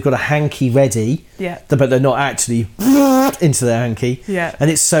their nose, they've got a hanky ready. Yeah. But they're not actually into their hanky. Yeah. And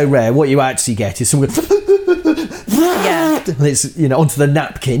it's so rare. What you actually get is someone and it's onto the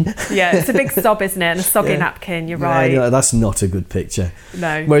napkin. Yeah, it's a big sob, isn't it? And a soggy napkin, you're right. No, that's not a good picture.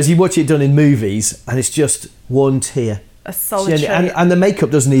 No. Whereas you watch it done in movies and it's just one tear. A solitary... And the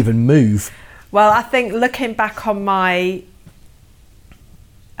makeup doesn't even move. Well, I think looking back on my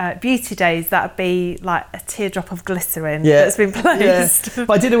beauty days, that would be like a teardrop of glycerin that's been placed. Yeah.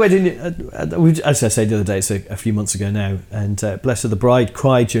 But I did a wedding, as I said the other day, it's a few months ago now, and bless her, the bride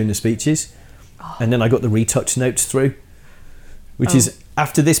cried during the speeches, and then I got the retouch notes through, which is,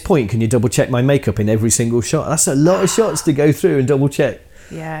 after this point, can you double check my makeup in every single shot? That's a lot of shots to go through and double check.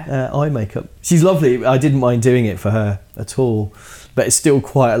 Eye makeup. She's lovely. I didn't mind doing it for her at all, but it's still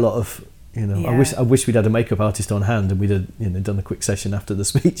quite a lot of I wish we'd had a makeup artist on hand and we'd have done a quick session after the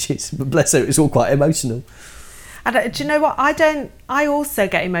speeches, but bless her, it's all quite emotional. And do you know what, I also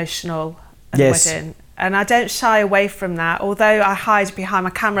get emotional at a wedding, and I don't shy away from that, although I hide behind my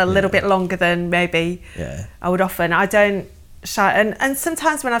camera a little bit longer than maybe I would often. I don't shy, and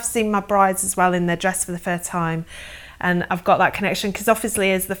sometimes when I've seen my brides as well in their dress for the first time, and I've got that connection, because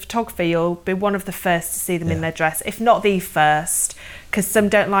obviously as the photographer you'll be one of the first to see them in their dress, if not the first, because some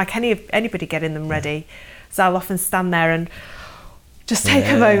don't like anybody getting them ready. So I'll often stand there and just take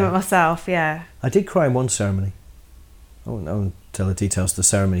a moment myself. I did cry in one ceremony. I won't tell the details of the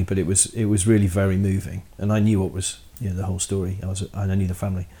ceremony, but it was really very moving, and I knew what was the whole story. I knew the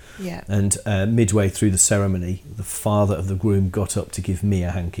family. And midway through the ceremony, the father of the groom got up to give me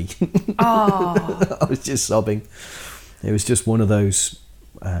a hanky. Oh. I was just sobbing. It was just one of those,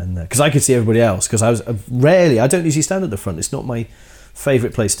 and because I could see everybody else, because I don't usually stand at the front. It's not my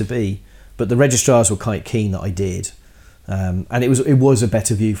favourite place to be, but the registrars were quite keen that I did, and it was a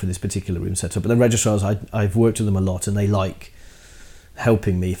better view for this particular room setup. But the registrars, I've worked with them a lot, and they like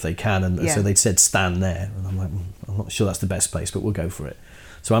helping me if they can, and so they'd said stand there, and I'm like, I'm not sure that's the best place, but we'll go for it.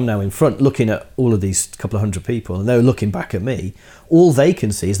 So I'm now in front looking at all of these couple of hundred people, and they're looking back at me. All they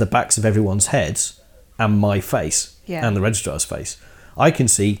can see is the backs of everyone's heads and my face and the registrar's face. I can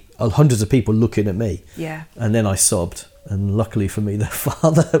see hundreds of people looking at me. Yeah. And then I sobbed. And luckily for me, the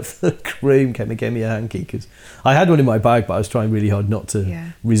father of the groom came and gave me a hanky, because I had one in my bag, but I was trying really hard not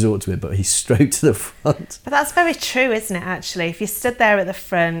to resort to it, but he strode to the front. But that's very true, isn't it, actually? If you stood there at the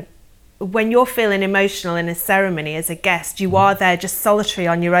front, when you're feeling emotional in a ceremony as a guest, you are there just solitary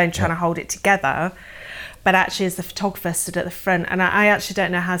on your own trying to hold it together. But actually, as the photographer stood at the front, and I actually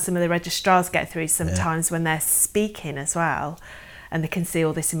don't know how some of the registrars get through sometimes when they're speaking as well, and they can see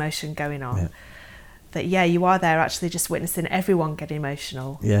all this emotion going on. That you are there actually just witnessing everyone get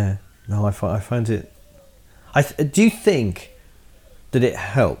emotional. Yeah, no, I find it. Do you think that it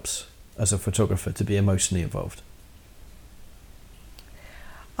helps as a photographer to be emotionally involved?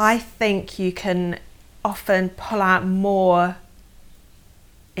 I think you can often pull out more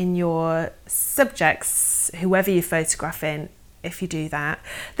in your subjects, whoever you're photographing, if you do that.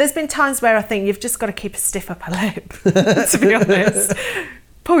 There's been times where I think you've just got to keep a stiff upper lip, to be honest.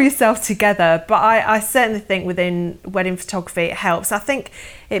 Pull yourself together. But I certainly think within wedding photography it helps. I think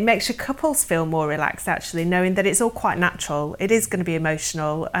it makes your couples feel more relaxed, actually, knowing that it's all quite natural. It is going to be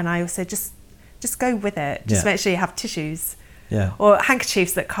emotional, and I also just go with it. Just make sure you have tissues. Yeah. Or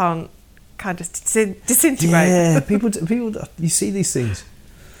handkerchiefs that can't kind of disintegrate. Yeah, people, you see these things.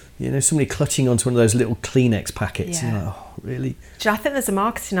 You know, somebody clutching onto one of those little Kleenex packets. And you're like, oh, really? I think there's a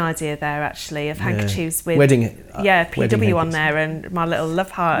marketing idea there, actually, of handkerchiefs with PW on there and my little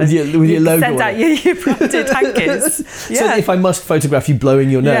love heart. With your logo send out your branded hankies. So if I must photograph you blowing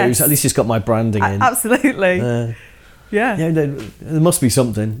your nose, at least it's got my branding in. Absolutely. There must be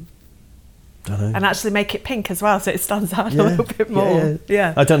something. Don't know. And actually make it pink as well, so it stands out a little bit more.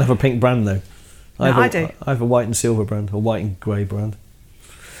 Yeah. I don't have a pink brand though. I do. I have a white and silver brand, or white and grey brand.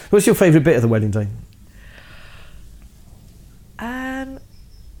 What's your favourite bit of the wedding day? Do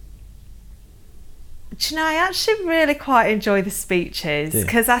you know, I actually really quite enjoy the speeches,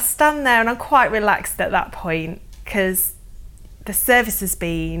 because I stand there and I'm quite relaxed at that point, because the service has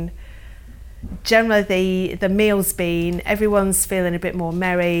been, generally the meal's been, everyone's feeling a bit more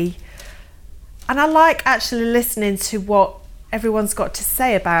merry. And I like actually listening to what everyone's got to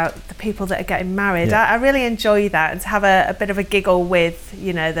say about the people that are getting married. Yeah. I really enjoy that, and to have a bit of a giggle with,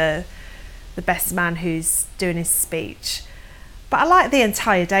 you know, the best man who's doing his speech. But I like the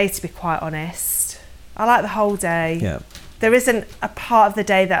entire day, to be quite honest. I like the whole day. Yeah. There isn't a part of the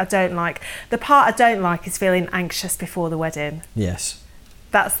day that I don't like. The part I don't like is feeling anxious before the wedding. Yes.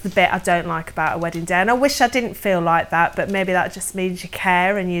 That's the bit I don't like about a wedding day. And I wish I didn't feel like that, but maybe that just means you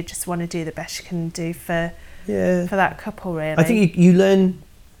care and you just want to do the best you can do for that couple, really. I think you learn.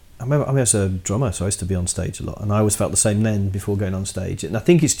 I was a drummer, so I used to be on stage a lot, and I always felt the same then before going on stage. And I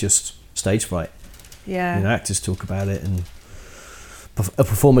think it's just stage fright. Yeah. You know, actors talk about it, and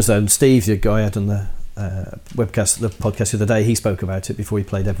performers though. Steve, the guy I had on the podcast the other day, he spoke about it before he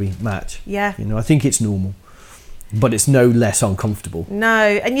played every match. Yeah. You know, I think it's normal, but it's no less uncomfortable. No,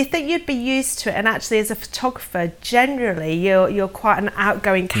 and you think you'd be used to it, and actually as a photographer, generally you're quite an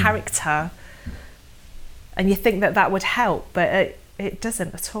outgoing character, and you think that would help, but it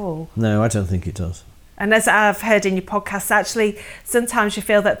doesn't at all. No, I don't think it does. And as I've heard in your podcast, actually, sometimes you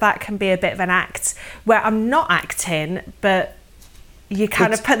feel that can be a bit of an act, where I'm not acting, but you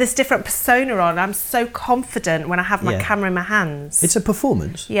kind of put this different persona on. I'm so confident when I have my camera in my hands. It's a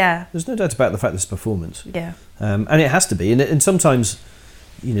performance. Yeah. There's no doubt about the fact that it's a performance. Yeah. And it has to be. And sometimes,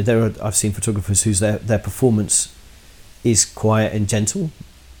 you know, I've seen photographers whose their performance is quiet and gentle,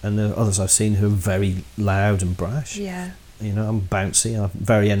 and there are others I've seen who are very loud and brash. Yeah. You know, I'm bouncy, I'm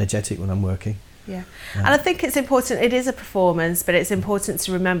very energetic when I'm working. Yeah. And I think it's important, it is a performance, but it's important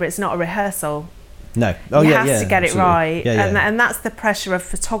to remember it's not a rehearsal. No. You have to get absolutely. it right. Yeah. And that's the pressure of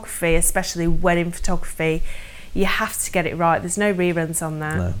photography, especially wedding photography. You have to get it right. There's no reruns on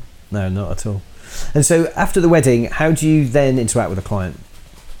that. No, not at all. And so after the wedding, how do you then interact with a client?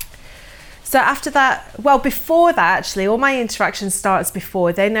 So after that, well, before that, actually, all my interaction starts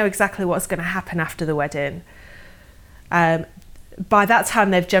before. They know exactly what's going to happen after the wedding. By that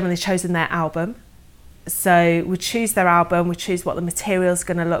time, they've generally chosen their album. So we choose their album, we choose what the material's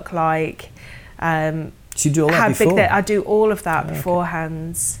going to look like. So you do all that before? I do all of that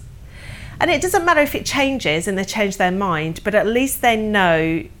beforehand. And it doesn't matter if it changes and they change their mind, but at least they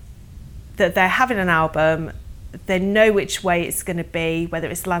know that they're having an album. They know which way it's going to be, whether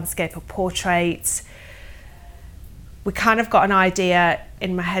it's landscape or portrait. We kind of got an idea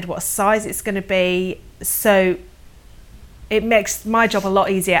in my head what size it's going to be. So it makes my job a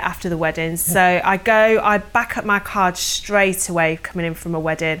lot easier after the wedding. So I back up my card straight away coming in from a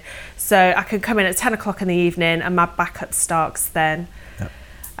wedding. So I can come in at 10 o'clock in the evening and my backup starts then.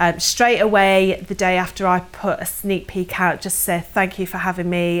 Straight away, the day after, I put a sneak peek out, just say thank you for having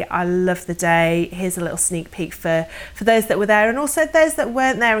me. I love the day. Here's a little sneak peek for those that were there, and also those that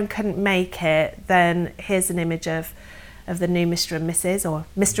weren't there and couldn't make it. Then here's an image of the new Mr. and Mrs. or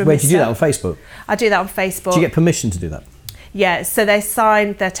Mr. and Mr. Where do you do that on Facebook? I do that on Facebook. Do you get permission to do that? Yeah, so they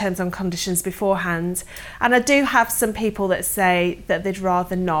sign their terms and conditions beforehand. And I do have some people that say that they'd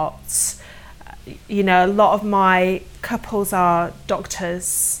rather not. You know, a lot of my couples are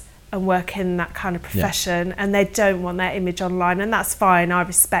doctors and work in that kind of profession, and they don't want their image online, and that's fine. I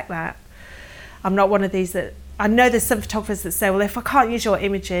respect that. I'm not one of these that... I know there's some photographers that say, well, if I can't use your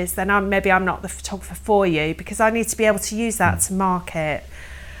images, then maybe I'm not the photographer for you, because I need to be able to use that to market.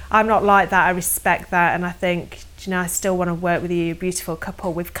 I'm not like that. I respect that, and I think, you know, I still want to work with you, a beautiful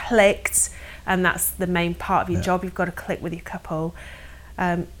couple. We've clicked, and that's the main part of your job. You've got to click with your couple.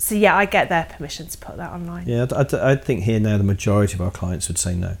 So yeah, I get their permission to put that online. Yeah, I think here now the majority of our clients would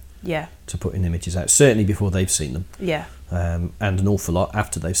say no. Yeah. To putting images out, certainly before they've seen them. Yeah. And an awful lot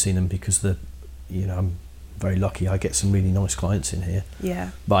after they've seen them, because I'm very lucky. I get some really nice clients in here.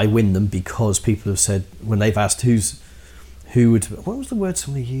 Yeah. But I win them because people have said, when they've asked what was the word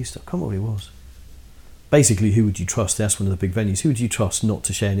somebody used? I can't remember what it was. Basically, who would you trust? That's one of the big venues. Who would you trust not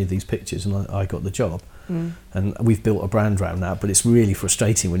to share any of these pictures? And I got the job. And we've built a brand around that, but it's really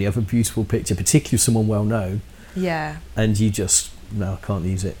frustrating when you have a beautiful picture, particularly somone well known. Yeah. And you just, no, I can't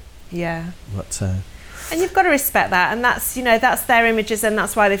use it. Yeah. But and you've got to respect that, and that's, you know, that's their images, and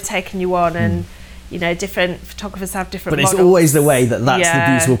that's why they've taken you on. And you know, different photographers have different models. But it's always the way that's the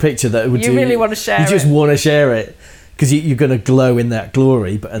beautiful picture that would you really want to share it. You just want to share it because you're going to glow in that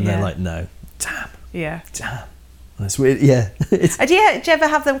glory, and they're like, no, damn. Yeah. Damn. That's weird. Yeah. Do you ever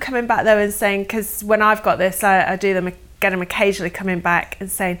have them coming back though and saying, because when I've got this, I do them, get them occasionally coming back and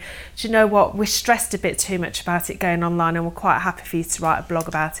saying, do you know what, we're stressed a bit too much about it going online, and we're quite happy for you to write a blog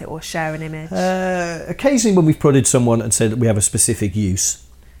about it or share an image? Occasionally when we've prodded someone and said that we have a specific use.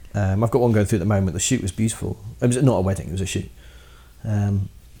 I've got one going through at the moment. The shoot was beautiful. It was not a wedding, it was a shoot.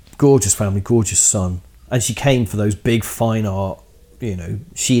 Gorgeous family, gorgeous son. And she came for those big fine art. You know,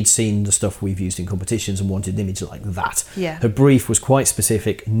 she had seen the stuff we've used in competitions and wanted an image like that. Yeah. Her brief was quite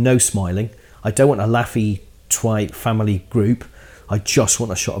specific, no smiling. I don't want a laughy, trite family group. I just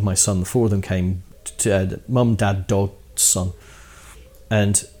want a shot of my son. The four of them came, mum, dad, dog, son.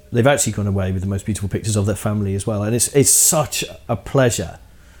 And they've actually gone away with the most beautiful pictures of their family as well. And it's such a pleasure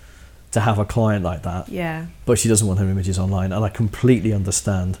to have a client like that. Yeah. But she doesn't want her images online, and I completely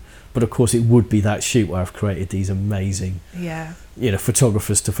understand. But of course, it would be that shoot where I've created these amazing,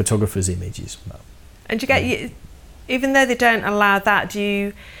 photographers to photographers images. And you get, even though they don't allow that, do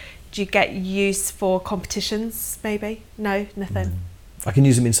you get use for competitions? Maybe no, nothing. I can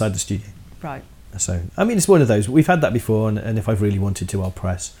use them inside the studio. Right. So I mean, it's one of those. We've had that before, and if I've really wanted to, I'll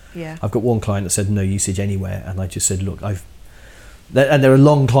press. Yeah. I've got one client that said no usage anywhere, and I just said, look, and they're a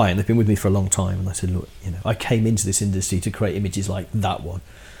long client. They've been with me for a long time, and I said, look, I came into this industry to create images like that one.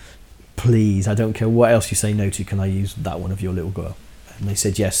 Please, I don't care what else you say no to, can I use that one of your little girl? And they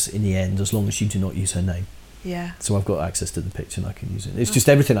said yes in the end, as long as you do not use her name. Yeah. So I've got access to the picture and I can use it. It's just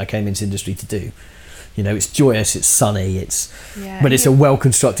everything I came into industry to do. It's joyous, it's sunny, but it's a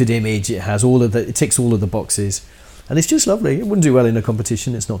well-constructed image. It has it ticks all of the boxes, and it's just lovely. It wouldn't do well in a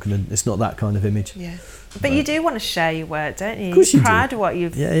competition. It's not that kind of image. Yeah. But you do want to share your work, don't you? Of course you do. You're proud of what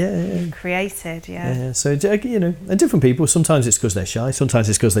you've created, So, and different people, sometimes it's because they're shy, sometimes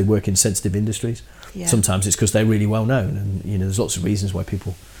it's because they work in sensitive industries, sometimes it's because they're really well known, and there's lots of reasons why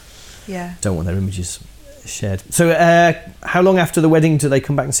people don't want their images shared. So how long after the wedding do they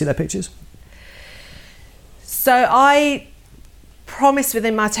come back and see their pictures? So I promise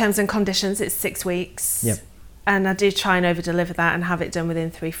within my terms and conditions it's 6 weeks. Yep. And I do try and over-deliver that and have it done within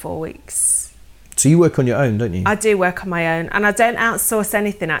 3-4 weeks. So you work on your own, don't you? I do work on my own, and I don't outsource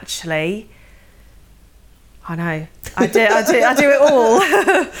anything actually. I know. I do it all.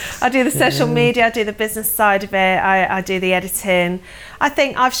 I do the social media, I do the business side of it, I do the editing. I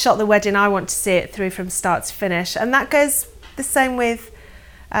think I've shot the wedding, I want to see it through from start to finish. And that goes the same with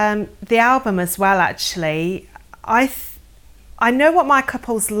the album as well, actually. I know what my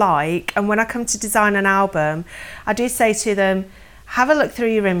couples like, and when I come to design an album, I do say to them, have a look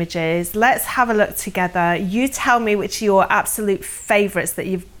through your images, let's have a look together. You tell me which are your absolute favourites that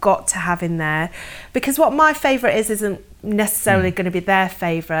you've got to have in there. Because what my favourite isn't necessarily going to be their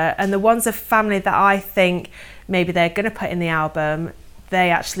favourite. And the ones of family that I think maybe they're going to put in the album, they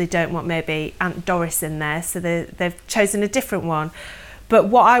actually don't want maybe Aunt Doris in there. So they've chosen a different one. But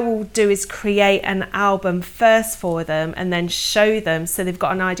what I will do is create an album first for them and then show them so they've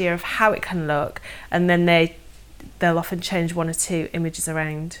got an idea of how it can look. And then they they'll often change 1 or 2 images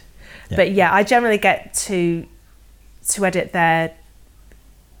around. Yeah. But yeah, I generally get to edit their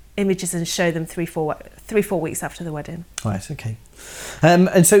images and show them 3-4 weeks after the wedding. Right, okay.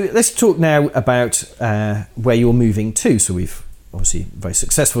 And so let's talk now about where you're moving to. So we've obviously a very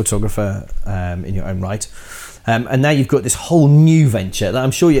successful photographer in your own right. And now you've got this whole new venture that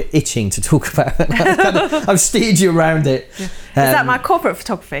I'm sure you're itching to talk about. I've steered you around it. Yeah. Is that my corporate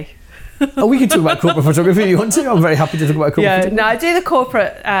photography? Oh, we can talk about corporate photography if you want to. I'm very happy to talk about corporate photography. No, I do the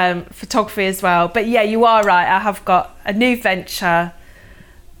corporate photography as well. But yeah, you are right. I have got a new venture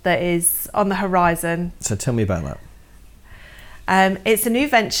that is on the horizon. So tell me about that. It's a new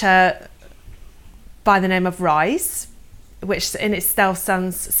venture by the name of Rise, which in itself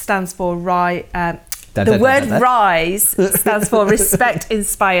stands for Rise. The word RISE stands for Respect,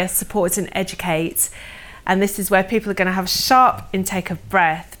 Inspire, Support and Educate. And this is where people are going to have a sharp intake of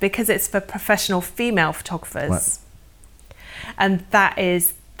breath because it's for professional female photographers. Right. And that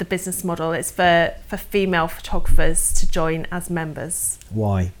is the business model. It's for female photographers to join as members.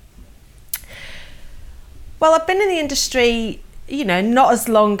 Why? Well, I've been in the industry, not as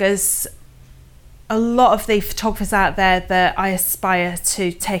long as a lot of the photographers out there that I aspire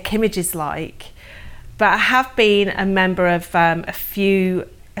to take images like. But I have been a member of a few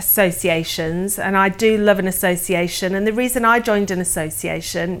associations, and I do love an association. And the reason I joined an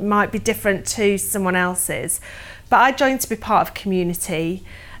association might be different to someone else's, but I joined to be part of a community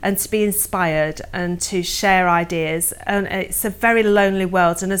and to be inspired and to share ideas. And it's a very lonely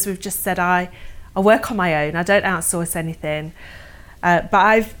world. And as we've just said, I work on my own. I don't outsource anything. But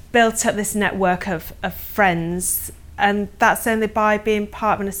I've built up this network of friends, and that's only by being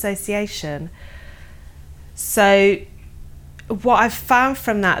part of an association. So what I've found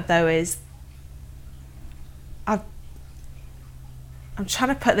from that, though, is I'm trying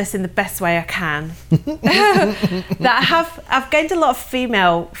to put this in the best way I can. That I've gained a lot of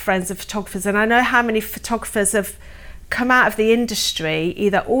female friends of photographers, and I know how many photographers have come out of the industry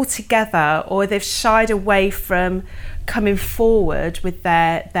either altogether or they've shied away from coming forward with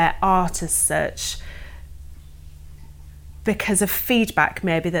their art as such, because of feedback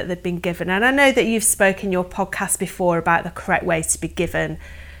maybe that they've been given. And I know that you've spoken in your podcast before about the correct way to be given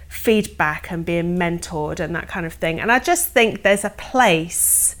feedback and being mentored and that kind of thing. And I just think there's a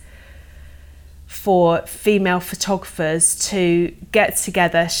place for female photographers to get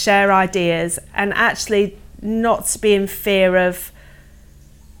together, share ideas, and actually not to be in fear of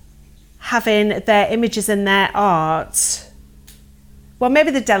having their images and their art, well,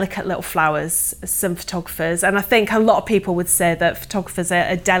 maybe the delicate little flowers, some photographers. And I think a lot of people would say that photographers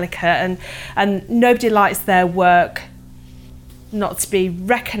are delicate, and nobody likes their work not to be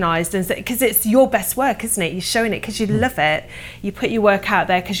recognised, because it's your best work, isn't it? You're showing it because you love it. You put your work out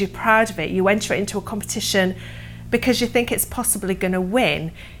there because you're proud of it. You enter it into a competition because you think it's possibly going to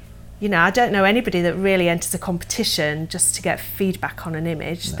win. I don't know anybody that really enters a competition just to get feedback on an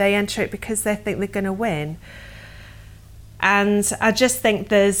image. No. They enter it because they think they're going to win. And I just think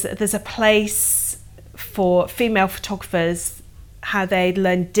there's a place for female photographers, how they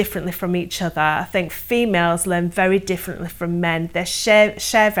learn differently from each other. I think females learn very differently from men. They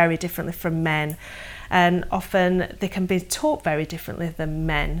share very differently from men. And often they can be taught very differently than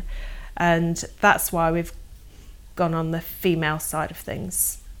men. And that's why we've gone on the female side of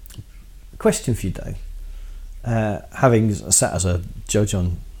things. Question for you, though. Having sat as a judge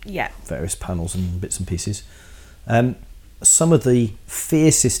on various panels and bits and pieces, some of the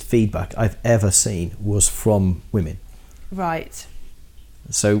fiercest feedback I've ever seen was from women. Right.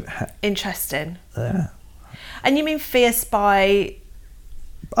 So interesting. Yeah. And you mean fierce by,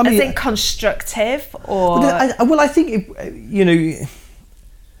 I think, constructive, or? I think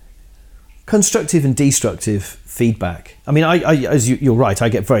constructive and destructive feedback. I mean, you're right. I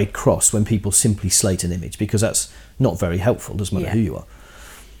get very cross when people simply slate an image, because that's not very helpful. Doesn't matter who you are.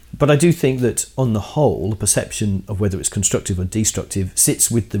 But I do think that on the whole, the perception of whether it's constructive or destructive sits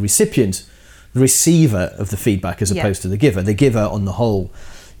with the recipient, the receiver of the feedback, as opposed to the giver. The giver, on the whole,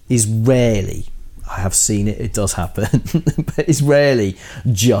 is rarely, I have seen it, it does happen, but it's rarely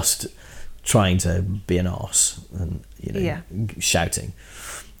just trying to be an arse and shouting.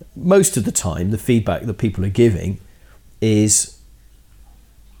 Most of the time, the feedback that people are giving is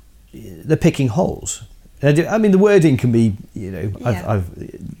they're picking holes. I mean, the wording can be,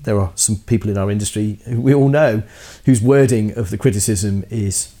 there are some people in our industry who we all know whose wording of the criticism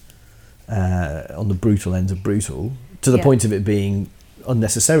is on the brutal end of brutal, to the point of it being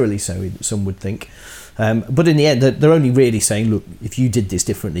unnecessarily so, some would think. But in the end, they're only really saying, look, if you did this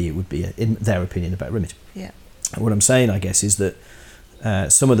differently, it would be, in their opinion, a better image. Yeah. And what I'm saying, I guess, is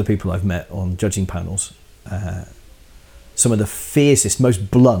that some of the people I've met on judging panels some of the fiercest,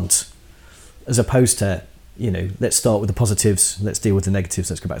 most blunt, as opposed to, let's start with the positives, let's deal with the negatives,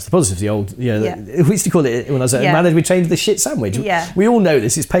 let's go back to the positives. The old, we used to call it, when I was at manager, we changed the shit sandwich. Yeah. We all know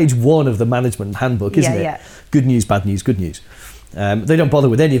this. It's page 1 of the management handbook, isn't it? Yeah. Good news, bad news, good news. They don't bother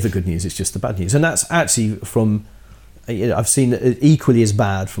with any of the good news, it's just the bad news. And that's actually from, I've seen it equally as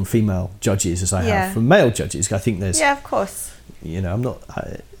bad from female judges as I have from male judges. I think there's... Yeah, of course.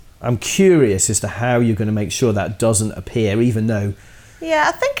 I'm curious as to how you're going to make sure that doesn't appear, even though...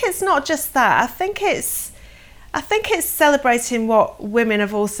 Yeah, I think it's not just that. I think it's celebrating what women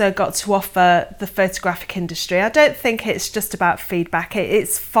have also got to offer the photographic industry. I don't think it's just about feedback.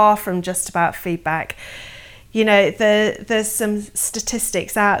 It's far from just about feedback. There's some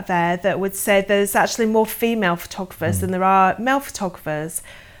statistics out there that would say there's actually more female photographers than there are male photographers,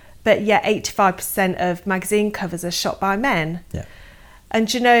 but yet 85% of magazine covers are shot by men. Yeah.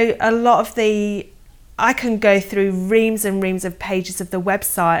 And a lot of I can go through reams and reams of pages of the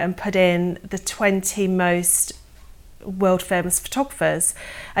website and put in the 20 most world famous photographers,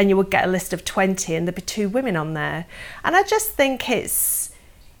 and you would get a list of 20 and there'd be 2 women on there. And I just think it's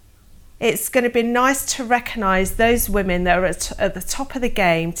going to be nice to recognise those women that are at the top of the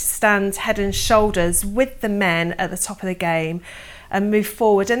game, to stand head and shoulders with the men at the top of the game and move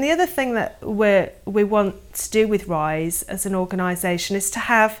forward. And the other thing that we want to do with Rise as an organisation is to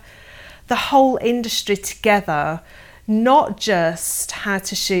have the whole industry together, not just how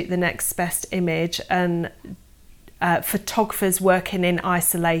to shoot the next best image and photographers working in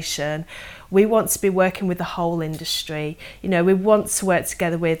isolation. We want to be working with the whole industry. We want to work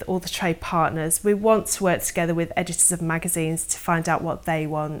together with all the trade partners. We want to work together with editors of magazines to find out what they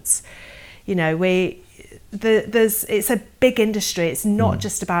want. It's a big industry. It's not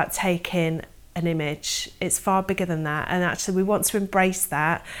just about taking an image. It's far bigger than that. And actually, we want to embrace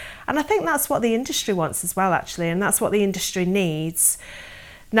that. And I think that's what the industry wants as well, actually. And that's what the industry needs.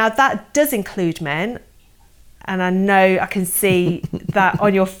 Now, that does include men. And I know I can see that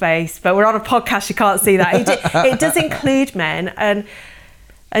on your face, but we're on a podcast, you can't see that. It does include men. And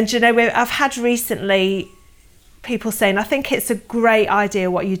I've had recently people saying, I think it's a great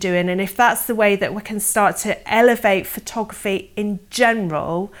idea what you're doing. And if that's the way that we can start to elevate photography in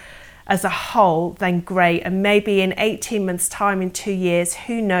general as a whole, then great. And maybe in 18 months' time, in 2 years,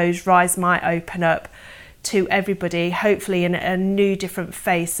 who knows, Rise might open up to everybody, hopefully in a new different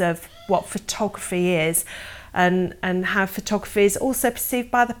face of what photography is. And how photography is also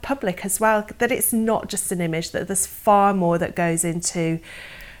perceived by the public as well, that it's not just an image, that there's far more that goes into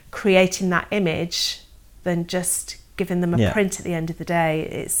creating that image than just giving them a print at the end of the day.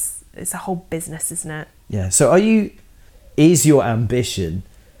 It's a whole business, isn't it? Yeah. So is your ambition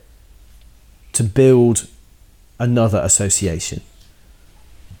to build another association?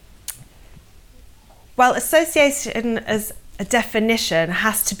 Well, association as a definition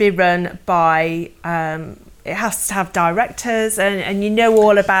has to be run by... it has to have directors and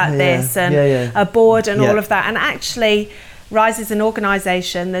all about this and a board and all of that. And actually, Rise is an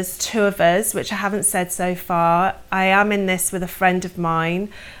organisation. There's 2 of us, which I haven't said so far. I am in this with a friend of mine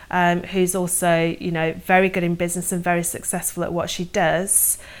who's also, very good in business and very successful at what she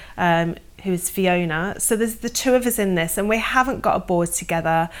does, who's Fiona. So there's the 2 of us in this, and we haven't got a board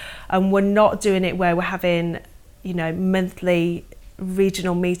together, and we're not doing it where we're having, monthly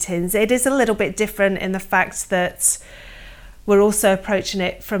regional meetings. It is a little bit different in the fact that we're also approaching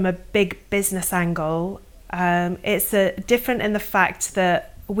it from a big business angle. It's different in the fact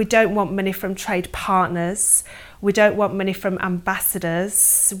that we don't want money from trade partners. We don't want money from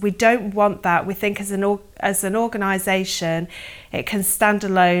ambassadors. We don't want that. We think as an organisation, it can stand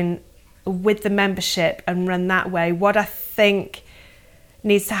alone with the membership and run that way. What I think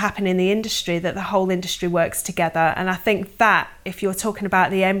needs to happen in the industry, that the whole industry works together. And I think that if you're talking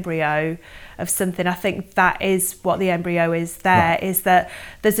about the embryo of something, I think that is what the embryo is there, right. Is that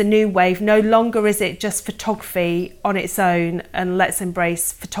there's a new wave. No longer is it just photography on its own and let's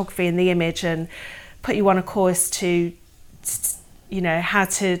embrace photography in the image and put you on a course to how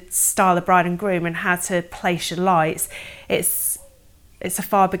to style a bride and groom and how to place your lights. It's a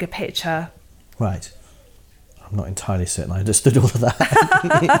far bigger picture. Right. I'm not entirely certain I understood all of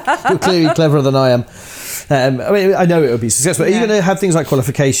that. You're clearly cleverer than I am. I know it will be successful. Are you going to have things like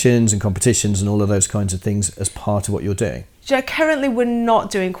qualifications and competitions and all of those kinds of things as part of what you're doing? Currently we're not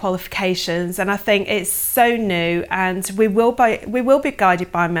doing qualifications, and I think it's so new, and we will be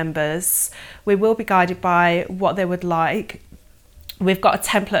guided by members. We will be guided by what they would like. We've got a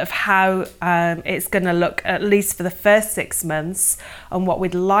template of how it's going to look, at least for the first 6 months, and what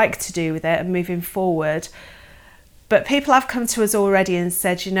we'd like to do with it and moving forward. But people have come to us already and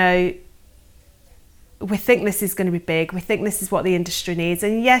said, we think this is going to be big. We think this is what the industry needs.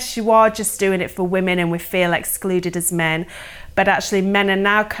 And yes, you are just doing it for women and we feel excluded as men. But actually men are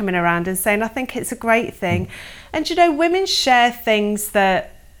now coming around and saying, I think it's a great thing. And, you know, women share things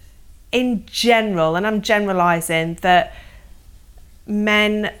that in general, and I'm generalising, that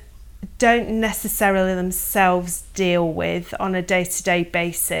men don't necessarily themselves deal with on a day-to-day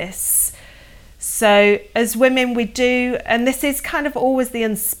basis. So as women, we do, and this is kind of always the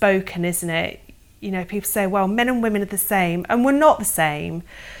unspoken, isn't it? You know, people say, well, men and women are the same, and we're not the same.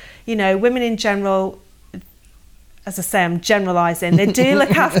 You know, women in general, as I say, I'm generalising, they do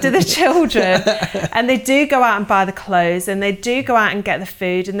look after the children, and they do go out and buy the clothes, and they do go out and get the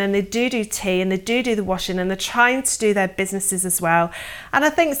food, and then they do tea, and they do the washing, and they're trying to do their businesses as well. And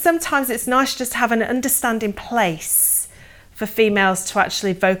I think sometimes it's nice just to have an understanding place for females to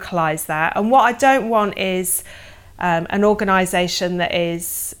actually vocalise that. And what I don't want is an organisation that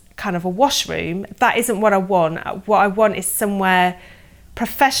is kind of a washroom. That isn't what I want. What I want is somewhere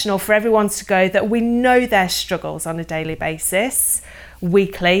professional for everyone to go, that we know their struggles on a daily basis,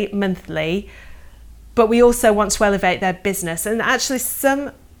 weekly, monthly, but we also want to elevate their business. And actually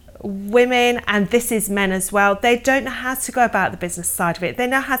some women, and this is men as well, they don't know how to go about the business side of it. They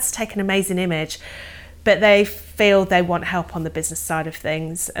know how to take an amazing image, but they feel they want help on the business side of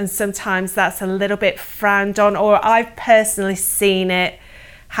things. And sometimes that's a little bit frowned on, or I've personally seen it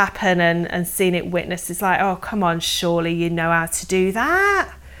happen and seen it witnessed. It's like, oh, come on, surely you know how to do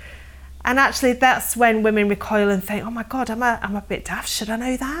that. And actually that's when women recoil and think, oh my God, I'm a bit daft, should I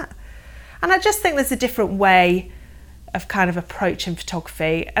know that? And I just think there's a different way of kind of approaching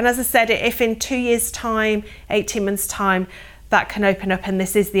photography. And as I said, if in 2 years time, 18 months time, that can open up and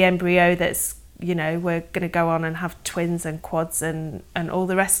this is the embryo that's, you know, we're going to go on and have twins and quads and all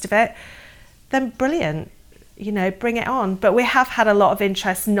the rest of it, then brilliant. You know, bring it on. But we have had a lot of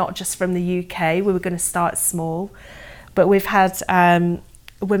interest, not just from the UK. We were going to start small, but we've had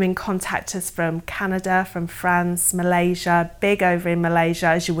women contact us from Canada, from France, Malaysia, big over in Malaysia,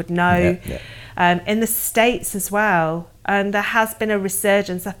 as you would know, in the States as well. And there has been a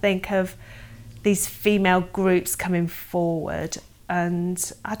resurgence, I think, of these female groups coming forward.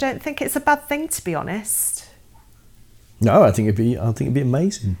 And I don't think it's a bad thing, to be honest. No, I think it'd be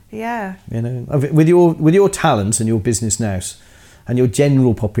amazing. Yeah. You know, with your talents and your business now, and your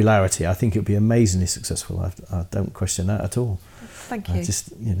general popularity, I think it'd be amazingly successful. I don't question that at all. Thank you.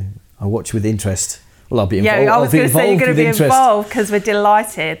 I watch with interest. Well, I'll be involved. Yeah, I was going to say you're going to be interest. involved because we're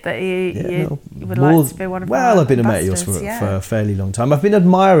delighted that you would like to be one of our Well, I've been a mate of yours for a fairly long time. I've been an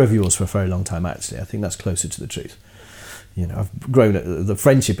admirer of yours for a very long time, actually. I think that's closer to the truth. You know, the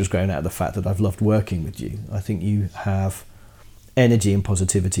friendship has grown out of the fact that I've loved working with you. I think you have energy and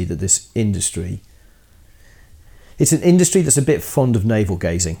positivity that this industry, it's an industry that's a bit fond of navel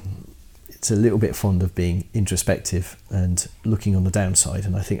gazing. It's a little bit fond of being introspective and looking on the downside.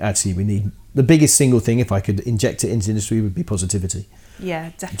 And I think actually we need, the biggest single thing, if I could inject it into the industry, would be positivity.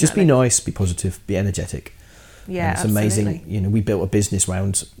 Yeah, definitely. Just be nice, be positive, be energetic. Yeah, and it's absolutely. amazing. You know, we built a business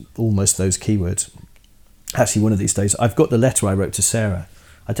around almost those keywords. Actually, one of these days, I've got the letter I wrote to Sarah.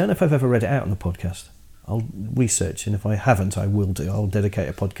 I don't know if I've ever read it out on the podcast. I'll research, and if I haven't, I will do. I'll dedicate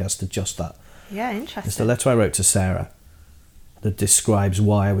a podcast to just that. Yeah, interesting. It's the letter I wrote to Sarah that describes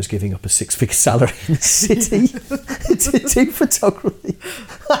why I was giving up a 6-figure salary in the city to do photography.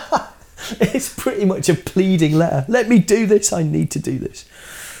 It's pretty much a pleading letter. Let me do this. I need to do this.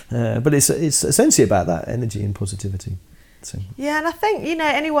 But it's essentially about that energy and positivity. So. Yeah, and I think, you know,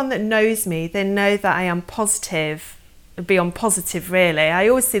 anyone that knows me, they know that I am positive, beyond positive really. I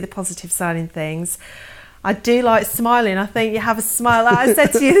always see the positive side in things. I do like smiling. I think you have a smile. Like I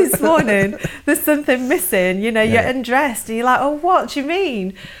said to you this morning, there's something missing. You know, you're undressed and you're like, oh, what do you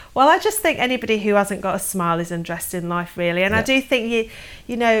mean? Well, I just think anybody who hasn't got a smile is undressed in life really. And I do think,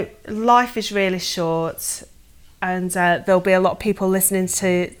 you know, life is really short, and there'll be a lot of people listening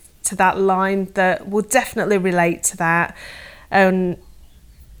to that line that will definitely relate to that.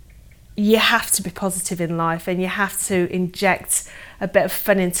 You have to be positive in life, and you have to inject a bit of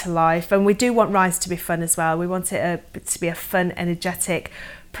fun into life. And we do want Rise to be fun as well. We want it to be a fun, energetic,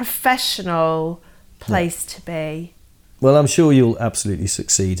 professional place to be. Well, I'm sure you'll absolutely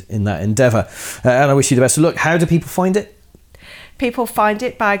succeed in that endeavour. And I wish you the best of luck. How do people find it? People find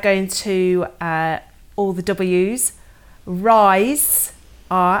it by going to all the W's, Rise,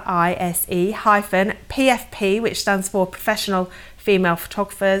 RISE hyphen PFP, which stands for Professional Female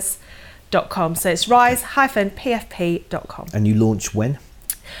Photographers.com. So it's rise-pfp.com. And you launch when?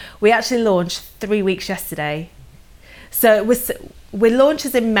 We actually launched 3 weeks yesterday. So we're launched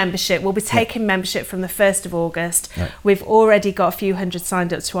as in membership. We'll be taking membership from the 1st of August. Right. We've already got a few hundred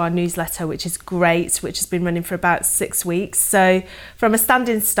signed up to our newsletter, which is great, which has been running for about 6 weeks. So from a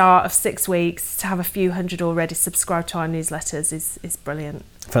standing start of 6 weeks to have a few hundred already subscribed to our newsletters is brilliant.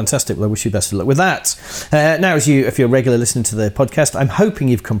 Fantastic. Well, I wish you best of luck with that. Now, if you're a regular listener to the podcast, I'm hoping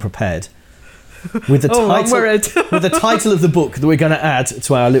you've come prepared with the title, I'm worried. with the title of the book that we're going to add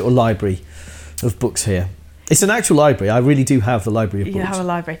to our little library of books here. It's an actual library. I really do have the library of books. You have a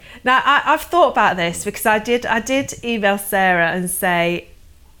library. Now, I've thought about this because I did email Sarah and say,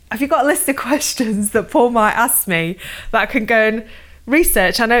 have you got a list of questions that Paul might ask me that I can go and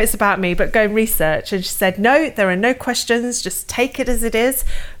research? I know it's about me, but go and research. And she said, no, there are no questions. Just take it as it is.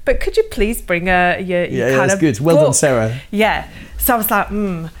 But could you please bring your kind of good. Well book? Done, Sarah. Yeah. So I was like,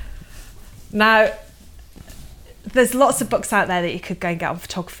 Now, there's lots of books out there that you could go and get on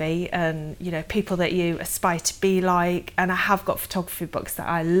photography and, people that you aspire to be like. And I have got photography books that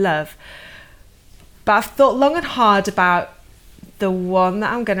I love. But I've thought long and hard about the one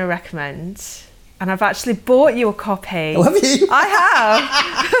that I'm going to recommend. And I've actually bought you a copy. Oh, have you? I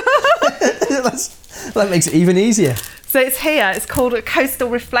have. That makes it even easier. So it's here. It's called A Coastal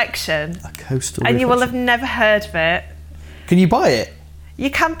Reflection. A Coastal Reflection. And you will have never heard of it. Can you buy it? You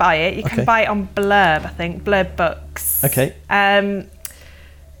can buy it. You can buy it on Blurb, I think. Blurb Books. Okay.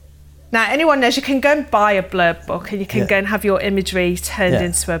 Now, anyone knows you can go and buy a Blurb book and you can go and have your imagery turned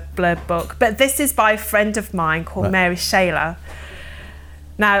into a Blurb book. But this is by a friend of mine called Mary Shayler.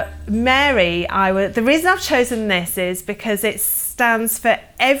 Now, Mary, the reason I've chosen this is because it stands for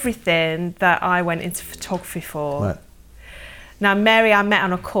everything that I went into photography for. Right. Now, Mary, I met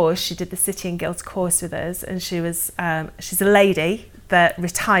on a course. She did the City and Guilds course with us, and she's a lady that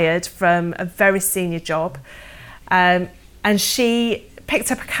retired from a very senior job, and she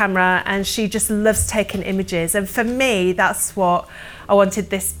picked up a camera and she just loves taking images. And for me, that's what I wanted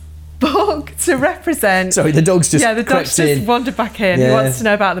this book to represent. Sorry, the dog's just the dog's just wandered back in. He wants to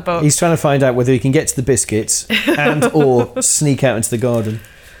know about the book. He's trying to find out whether he can get to the biscuits and or sneak out into the garden.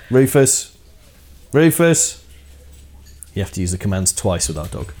 Rufus. You have to use the commands twice with our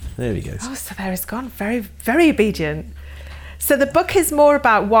dog. There he goes. Oh, so there he's gone. Very, very obedient. So the book is more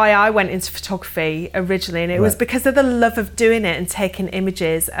about why I went into photography originally, and it was because of the love of doing it and taking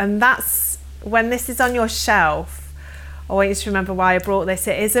images. And that's when this is on your shelf, I want you to remember why I brought this.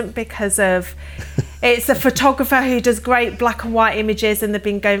 It isn't because of it's a photographer who does great black and white images and they've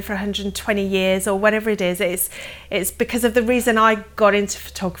been going for 120 years or whatever it is. It's because of the reason I got into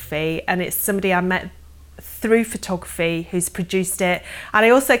photography, and it's somebody I met through photography who's produced it. And I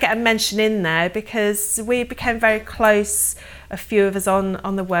also get a mention in there because we became very close, a few of us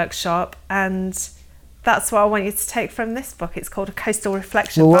on the workshop, and that's what I want you to take from this book. It's called A Coastal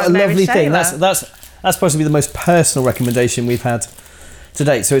Reflection. Well, what a lovely thing. Shayler. That's possibly the most personal recommendation we've had to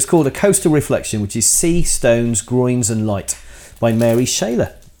date. So it's called A Coastal Reflection, which is Sea, Stones, Groins and Light by Mary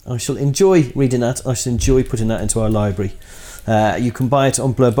Shayler. I shall enjoy reading that. I shall enjoy putting that into our library. You can buy it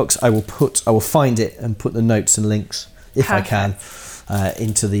on Blurb Books. I will find it and put the notes and links, if Perfect. I can,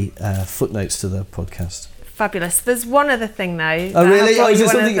 into the footnotes to the podcast. Fabulous. There's one other thing though. Oh really? Oh, is there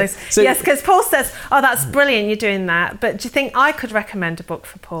something? Yes, because Paul says, "Oh, that's brilliant. You're doing that." But do you think I could recommend a book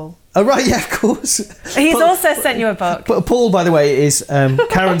for Paul? Oh right, yeah, of course. He's also sent you a book. But Paul, by the way, is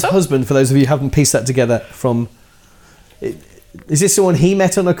Karen's husband. For those of you who haven't pieced that together, from is this someone he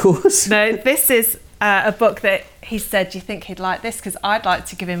met on a course? No, this is a book that he said, "Do you think he'd like this?" Because I'd like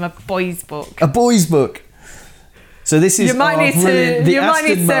to give him a boys' book. A boys' book. So this is you might need to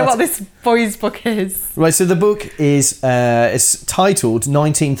say what this boys' book is. Right, so the book is it's titled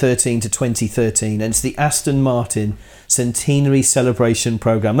 1913 to 2013, and it's the Aston Martin Centenary Celebration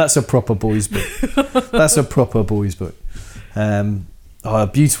Programme. That's a proper boys' book. That's a proper boys' book.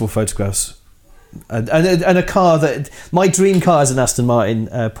 Beautiful photographs. And a car that... My dream car is an Aston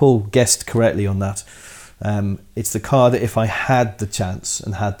Martin. Paul guessed correctly on that. It's the car that if I had the chance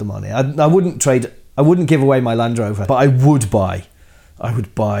and had the money, I wouldn't trade... I wouldn't give away my Land Rover, but I would buy, would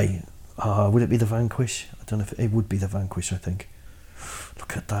it be the Vanquish? I don't know if it would be the Vanquish, I think.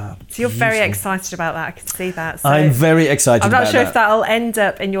 Look at that. So you're very excited about that, I can see that. So I'm very excited about that. I'm not sure if that'll end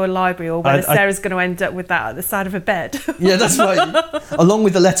up in your library or whether Sarah's going to end up with that at the side of a bed. Yeah, that's right. Along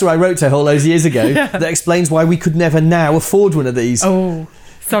with the letter I wrote to her all those years ago that explains why we could never now afford one of these. Oh,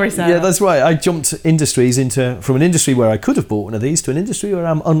 sorry, Sarah. Yeah, that's right. I jumped industries from an industry where I could have bought one of these to an industry where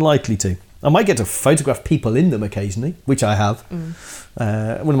I'm unlikely to. I might get to photograph people in them occasionally, which I have. One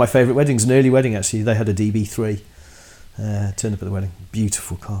of my favourite weddings, an early wedding actually, they had a DB3. Turned up at the wedding.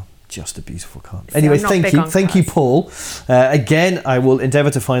 Beautiful car. just a beautiful car. See, Anyway, I'm not thank big you. on Thank you, cars. Paul. Again, I will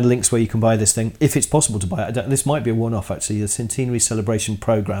endeavour to find links where you can buy this thing, if it's possible to buy it. This might be a one-off, actually. The Centenary Celebration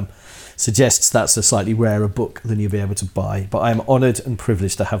Programme suggests that's a slightly rarer book than you'll be able to buy. But I am honoured and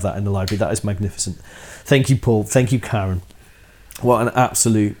privileged to have that in the library. That is magnificent. Thank you, Paul. Thank you, Karen. What an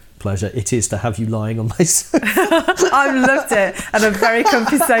absolute pleasure it is to have you lying on my sofa. I've loved it, and a very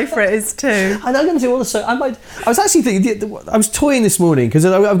comfy sofa it is too. And I'm going to do also. I was actually thinking. I was toying this morning because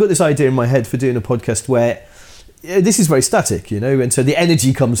I've got this idea in my head for doing a podcast where this is very static, and so the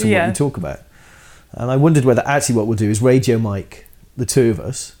energy comes from what we talk about. And I wondered whether actually what we'll do is radio mic the two of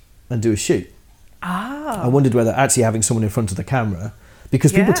us and do a shoot. I wondered whether actually having someone in front of the camera,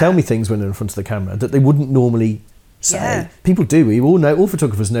 because people tell me things when they're in front of the camera that they wouldn't normally say. Yeah. People do. We all know. All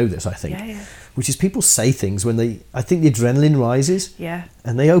photographers know this, I think. Yeah. Which is people say things when I think the adrenaline rises. Yeah.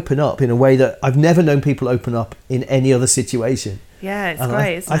 And they open up in a way that I've never known people open up in any other situation. Yeah, it's and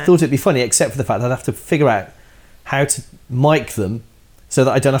great, isn't it? I thought it'd be funny, except for the fact that I'd have to figure out how to mic them so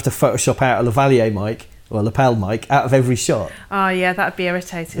that I don't have to Photoshop out a lavalier mic or a lapel mic out of every shot. Oh yeah, that'd be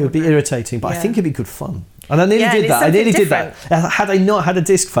irritating. It would be irritating, but I think it'd be good fun. And I nearly Yeah, did and that. I it's nearly something did that. Had I not had a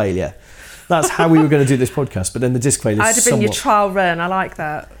disc failure, that's how we were going to do this podcast. But then the disc failure. I'd have been your trial run. I like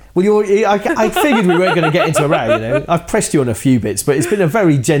that. Well, I figured we weren't going to get into a row. I've pressed you on a few bits, but it's been a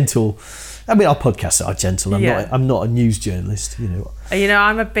very gentle. I mean, our podcasts are gentle. I'm not a news journalist.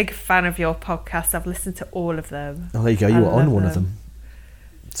 I'm a big fan of your podcast. I've listened to all of them. Oh, there you go. You were on one of them.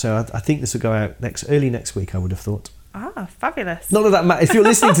 So I think this will go out early next week, I would have thought. Ah, fabulous. Not that matters. If you're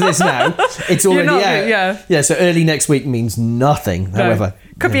listening to this now, it's already out. Yeah, so early next week means nothing. No. However,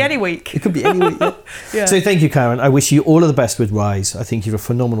 Could be any week. It could be any week. Yeah. So thank you, Karen. I wish you all of the best with Rise. I think you're a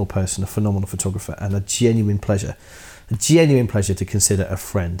phenomenal person, a phenomenal photographer, and a genuine pleasure to consider a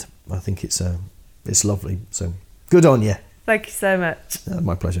friend. I think it's lovely. So good on you. Thank you so much.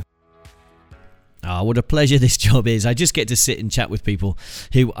 My pleasure. Ah, what a pleasure this job is. I just get to sit and chat with people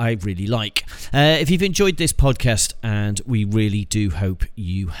who I really like. If you've enjoyed this podcast, and we really do hope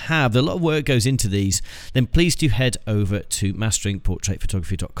you have, a lot of work goes into these, then please do head over to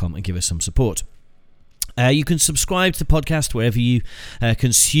masteringportraitphotography.com and give us some support. You can subscribe to the podcast wherever you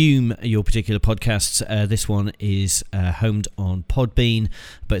consume your particular podcasts. This one is homed on Podbean,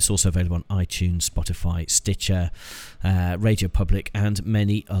 but it's also available on iTunes, Spotify, Stitcher, Radio Public, and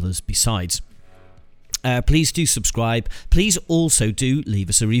many others besides. Please do subscribe. Please also do leave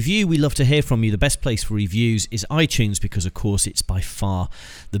us a review. We love to hear from you. The best place for reviews is iTunes because, of course, it's by far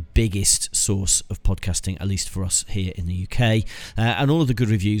the biggest source of podcasting, at least for us here in the UK. And all of the good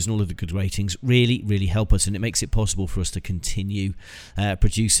reviews and all of the good ratings really, really help us, and it makes it possible for us to continue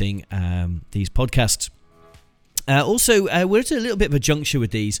producing these podcasts. Also, we're at a little bit of a juncture with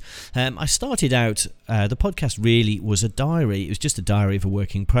these. I started out, the podcast really was a diary. It was just a diary of a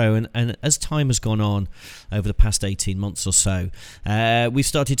working pro. And as time has gone on over the past 18 months or so, we've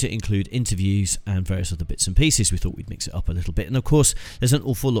started to include interviews and various other bits and pieces. We thought we'd mix it up a little bit. And of course, there's an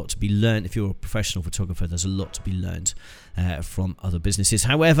awful lot to be learned. If you're a professional photographer, there's a lot to be learned from other businesses.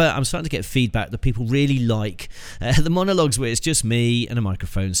 However, I'm starting to get feedback that people really like the monologues where it's just me and a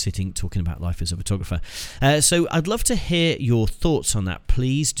microphone sitting talking about life as a photographer. So I'd love to hear your thoughts on that.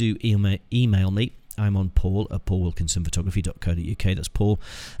 Please do email me. I'm on Paul at paulwilkinsonphotography.co.uk. That's Paul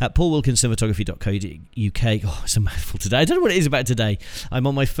at paulwilkinsonphotography.co.uk. Oh, it's a mouthful today. I don't know what it is about today. I'm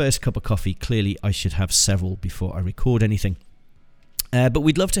on my first cup of coffee. Clearly, I should have several before I record anything. But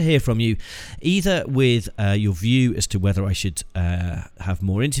we'd love to hear from you, either with your view as to whether I should have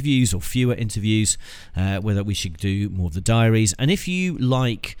more interviews or fewer interviews, whether we should do more of the diaries. And if you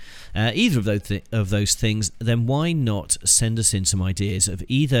like either of those things, then why not send us in some ideas of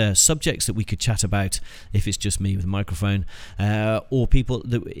either subjects that we could chat about if it's just me with a microphone, or people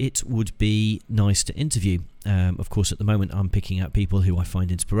that it would be nice to interview. Of course, at the moment, I'm picking out people who I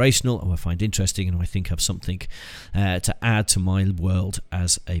find inspirational, who I find interesting, and who I think have something to add to my world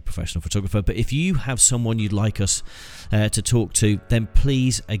as a professional photographer. But if you have someone you'd like us to talk to, then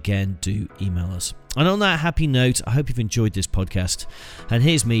please, again, do email us. And on that happy note, I hope you've enjoyed this podcast. And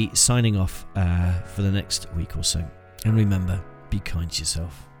here's me signing off for the next week or so. And remember, be kind to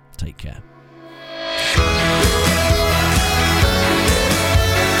yourself. Take care.